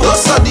home. Go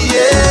study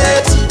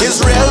it.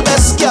 Israel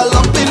best gal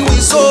up in we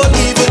zone.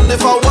 Even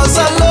if I was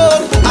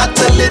alone, I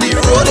tell you the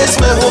road is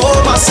my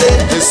home. I say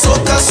it's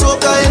soca,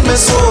 soca in my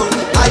soul.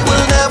 I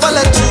will never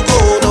let you go.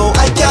 No,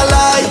 I can't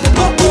lie.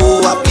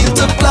 Oh, I feel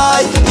to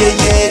fly. Yeah,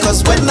 yeah.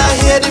 Cause when I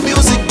hear the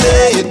music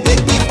play, it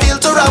make me feel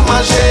to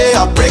ramager.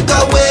 I break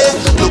away.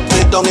 Look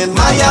me down in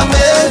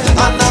Miami,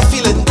 and I'm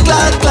feeling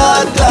glad,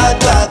 glad, glad,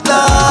 glad,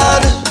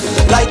 glad.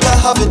 Like I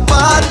have it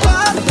bad,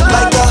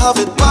 like I have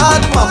it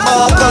bad,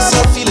 mama. Cause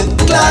I'm feeling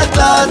glad,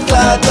 glad,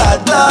 glad, glad,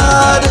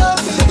 glad.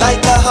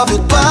 Like I have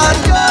it bad,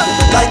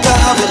 like I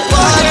have it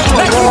bad.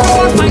 Like we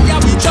all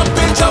Miami,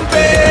 jumping,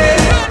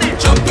 jumping,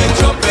 jumping,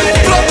 jumping,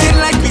 floating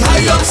like we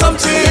high on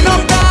something.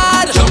 Oh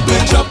God,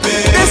 jumping,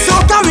 jumping. This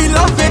soca we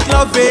love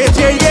it,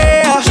 yeah,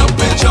 yeah.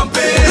 Jumping,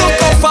 jumping. Look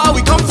how far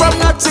we come from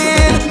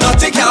nothing.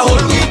 Nothing can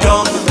hold we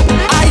down.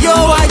 Ayo,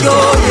 ayo,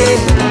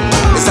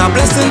 yeah. It's a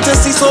blessing to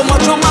see so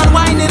much of man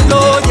whining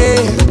low,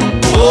 yeah.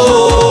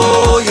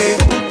 Oh, yeah.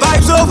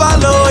 Vibes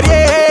overload,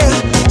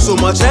 yeah. So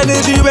much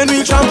energy when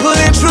we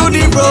trampling through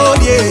the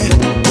road, yeah.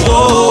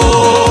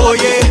 Oh,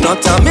 yeah.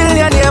 Not a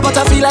million, yeah, but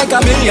I feel like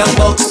 $1 million.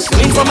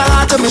 Clean from my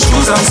heart to my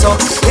shoes and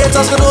socks.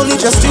 Haters can only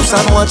just use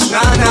and watch.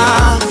 Nah,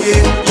 nah,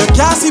 yeah. You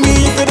can't see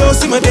me if you don't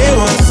see my day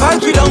one.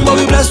 Fight we down, but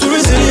we blessed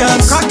with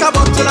resilience. Crack a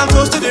bottle and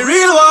toast to the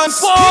real ones.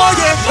 Oh,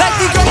 yeah. Like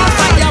the girl on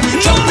fire, we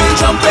jumping,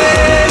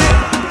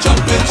 jumping.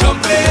 Jumping,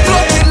 jumping.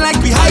 Floating like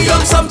we high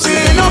on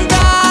something. Oh,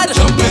 God.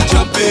 Jumping,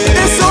 jumping.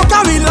 This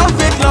soca we love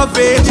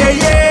it, yeah,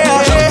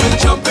 yeah. Jumping,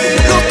 jumping.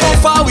 Look how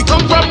far we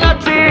come from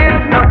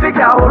nothing. Nothing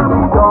can hold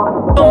me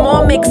down. For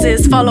more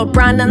mixes, follow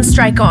Brandon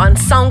Stryker on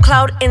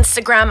SoundCloud,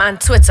 Instagram, and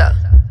Twitter.